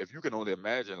mean, if you can only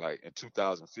imagine, like, in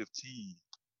 2015,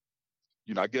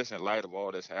 I guess in light of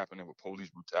all that's happening with police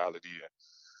brutality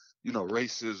and,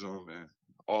 racism and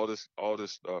all this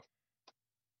stuff,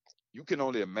 you can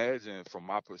only imagine from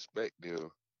my perspective,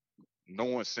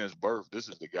 knowing since birth, this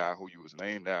is the guy who you was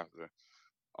named after.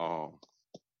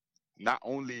 Not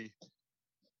only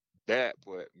that,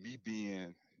 but me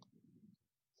being,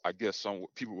 I guess some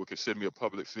people would consider me a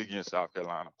public figure in South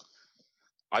Carolina.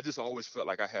 I just always felt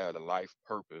like I had a life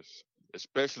purpose,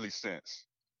 especially since,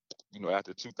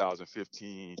 after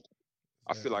 2015,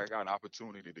 I feel like I got an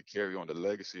opportunity to carry on the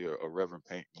legacy of Reverend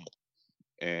Pinckney.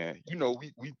 And,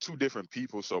 we two different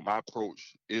people, so my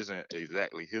approach isn't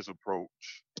exactly his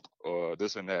approach or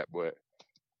this and that, but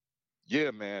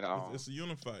yeah, man. It's a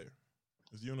unifier.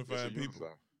 It's unifying people.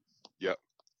 Yep.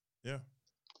 Yeah.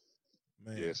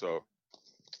 Man. Yeah, so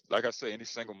like I say, any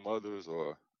single mothers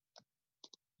or,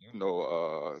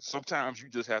 sometimes you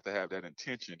just have to have that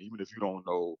intention, even if you don't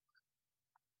know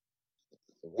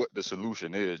what the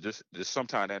solution is. Just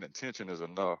sometimes that intention is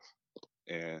enough,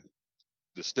 and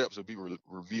the steps will be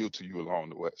revealed to you along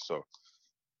the way. So,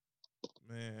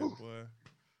 Man, boy,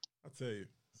 I tell you,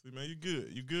 see, man, you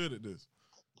good at this.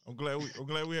 I'm glad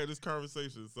we had this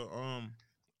conversation. So,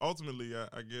 ultimately,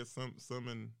 I guess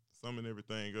summing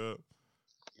everything up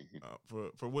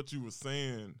for what you were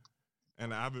saying,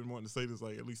 and I've been wanting to say this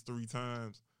like at least 3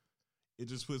 times. It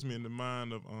just puts me in the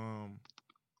mind of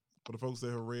for the folks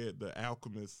that have read The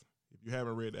Alchemist. If you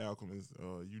haven't read The Alchemist,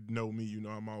 you know me. You know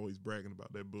I'm always bragging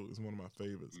about that book. It's one of my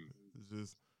favorites. It's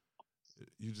just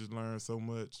you just learn so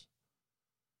much,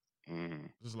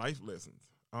 just life lessons.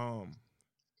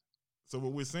 So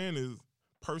what we're saying is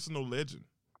personal legend,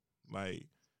 like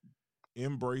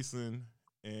embracing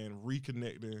and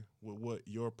reconnecting with what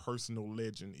your personal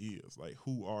legend is. Like,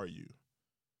 who are you?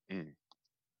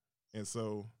 And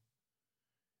so,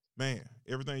 man,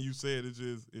 everything you said,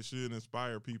 it should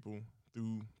inspire people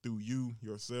through you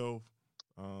yourself.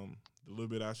 The little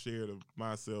bit I shared of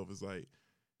myself is like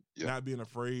not being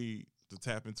afraid to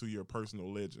tap into your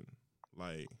personal legend.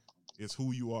 Like, it's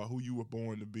who you are, who you were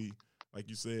born to be. Like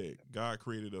you said, God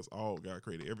created us all. God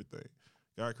created everything.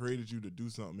 God created you to do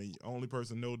something. And the only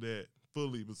person know that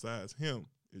fully besides him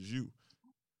is you.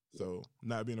 So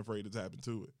not being afraid to tap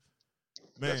into it.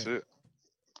 Man, that's it.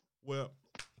 Well,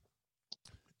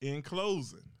 in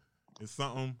closing, it's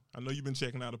something, I know you've been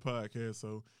checking out the podcast,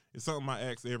 so it's something I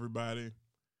ask everybody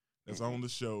that's on the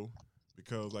show,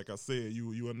 because like I said,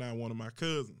 you are now one of my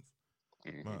cousins.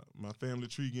 My family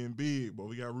tree getting big, but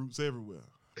we got roots everywhere.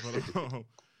 But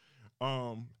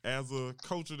as a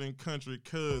cultured and country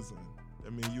cousin, I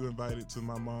mean, you invited to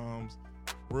my mom's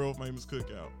world famous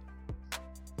cookout.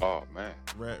 Oh man,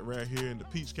 right here in the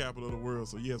peach capital of the world.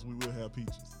 So yes, we will have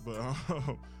peaches. But I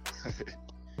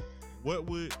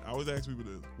always ask people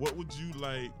this: what would you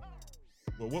like?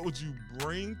 Well, what would you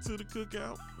bring to the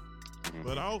cookout?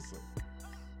 But also,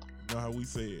 you know how we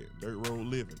say it, dirt road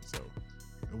living. So,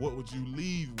 and what would you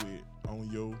leave with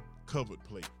on your covered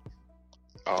plate?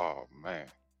 Oh man,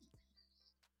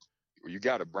 you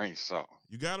got to bring something.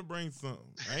 You got to bring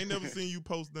something. I ain't never seen you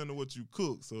post none of what you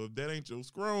cook. So if that ain't your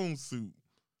strong suit,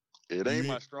 it ain't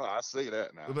my strong. I say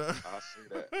that now. I say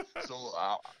that.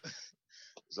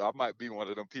 So I might be one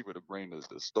of them people to bring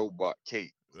the store-bought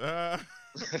cake.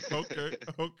 Okay.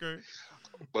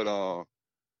 But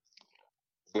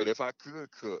if I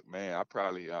could cook, man, I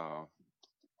probably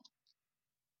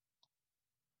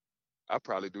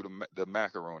do the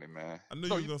macaroni, man. I knew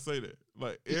you was gonna say that.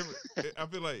 Like I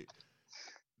feel like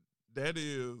that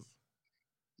is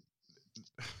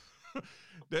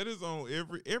that is on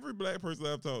every black person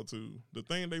I've talked to. The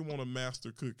thing they want to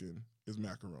master cooking is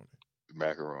macaroni.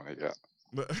 Macaroni, yeah.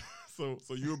 But so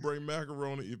you would bring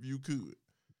macaroni if you could.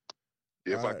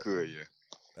 If I could, yeah.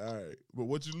 All right. But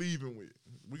what you leaving with?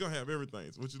 We're gonna have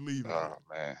everything. So what you leaving with? Oh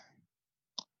man.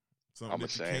 Something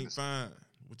that you can't find.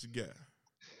 What you got?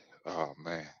 Oh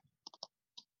man.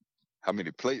 How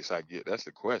many plates I get? That's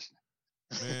the question.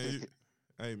 Man,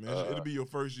 hey man, it'll be your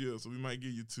first year, so we might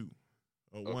give you 2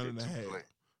 or okay, 1.5.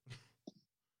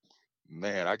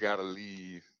 Man, I gotta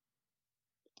leave.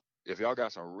 If y'all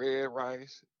got some red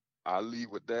rice, I'll leave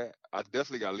with that. I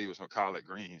definitely gotta leave with some collard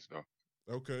greens though.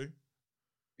 Okay.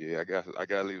 Yeah, I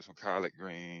gotta leave with some collard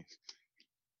greens.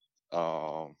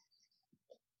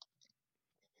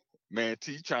 Man,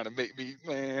 T trying to make me,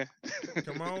 man.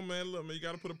 Come on, man. Look, man, you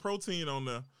gotta put a protein on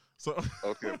there. So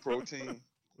okay, protein.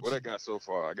 What I got so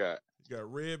far? You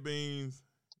got red beans.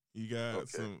 You got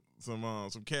some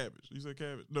cabbage. You said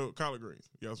cabbage? No, collard greens.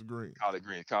 You got some greens.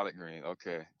 Collard green.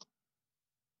 Okay.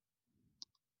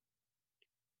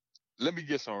 Let me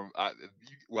get some. I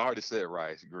already said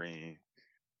rice, green,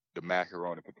 the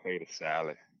macaroni, potato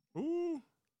salad. Ooh.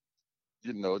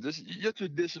 You know, just your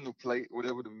traditional plate,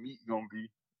 whatever the meat gonna be.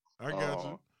 I got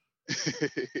you.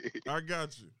 I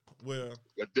got you. Well,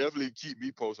 definitely keep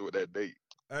me posted with that date.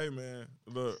 Hey man,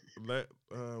 look,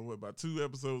 about 2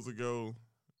 episodes ago,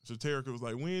 Shaterica was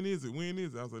like, "When is it? When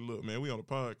is it?" I was like, "Look, man, we on a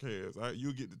podcast.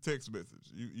 You'll get the text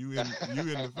message. You in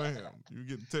the fam. You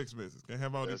get the text message. Can't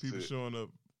have all these people showing up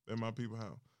at my people's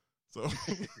house." So,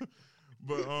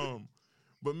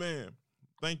 but man,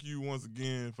 thank you once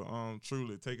again for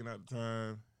truly taking out the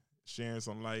time, sharing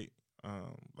some light.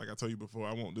 Like I told you before,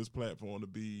 I want this platform to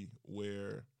be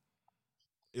where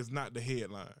it's not the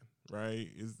headline, right?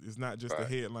 It's not just the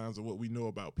headlines of what we know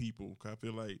about people. I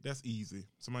feel like that's easy.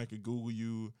 Somebody could Google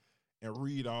you and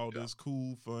read all this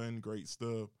cool, fun, great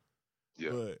stuff. Yeah.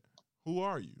 But who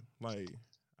are you? Like,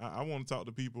 I want to talk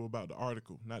to people about the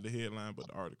article, not the headline, but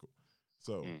the article.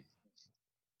 So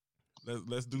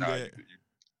let's do Nah,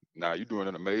 that. you're doing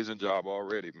an amazing job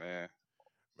already, man.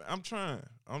 I'm trying.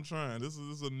 This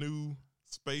is a new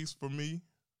space for me.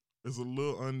 It's a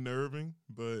little unnerving,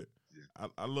 but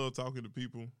I love talking to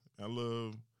people. I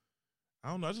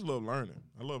don't know. I just love learning.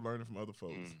 I love learning from other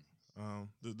folks.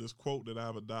 This quote that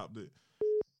I've adopted: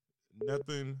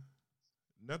 nothing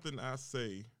I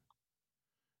say,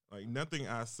 nothing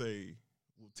I say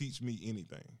will teach me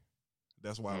anything.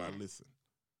 That's why I listen.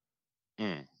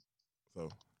 So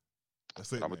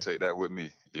that's it. I'm gonna take that with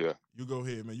me. Yeah. You go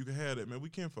ahead, man. You can have that, man. We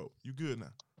kinfolk. You good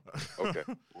now? Okay.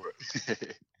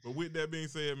 But with that being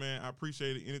said, man, I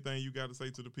appreciate it. Anything you got to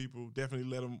say to the people, definitely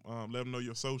let them know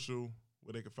your social,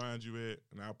 where they can find you at,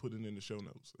 and I'll put it in the show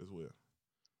notes as well.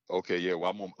 Okay, yeah.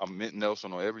 Well, I'm Mint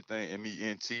Nelson on everything.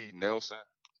 MENT Nelson.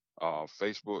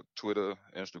 Facebook, Twitter,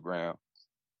 Instagram.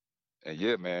 And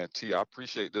yeah, man, T, I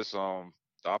appreciate this the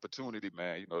opportunity,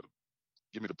 man, to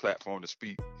give me the platform to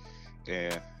speak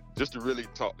and just to really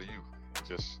talk to you.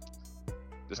 Just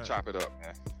chop it up,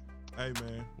 man. Hey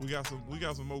man, we got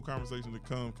some more conversation to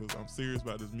come because I'm serious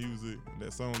about this music. And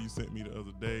that song you sent me the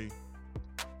other day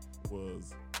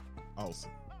was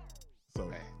awesome. So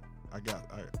man. I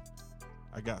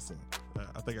got some.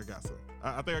 I think I got some.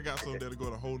 I think I got some that'll go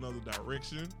in a whole nother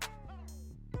direction.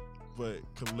 But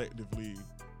collectively,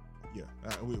 yeah,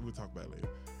 we'll talk about it later.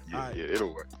 Yeah,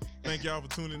 it'll work. Thank y'all for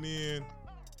tuning in.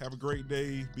 Have a great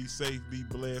day. Be safe. Be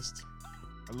blessed.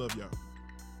 I love y'all.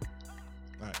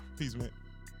 All right. Peace, man.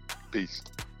 Peace.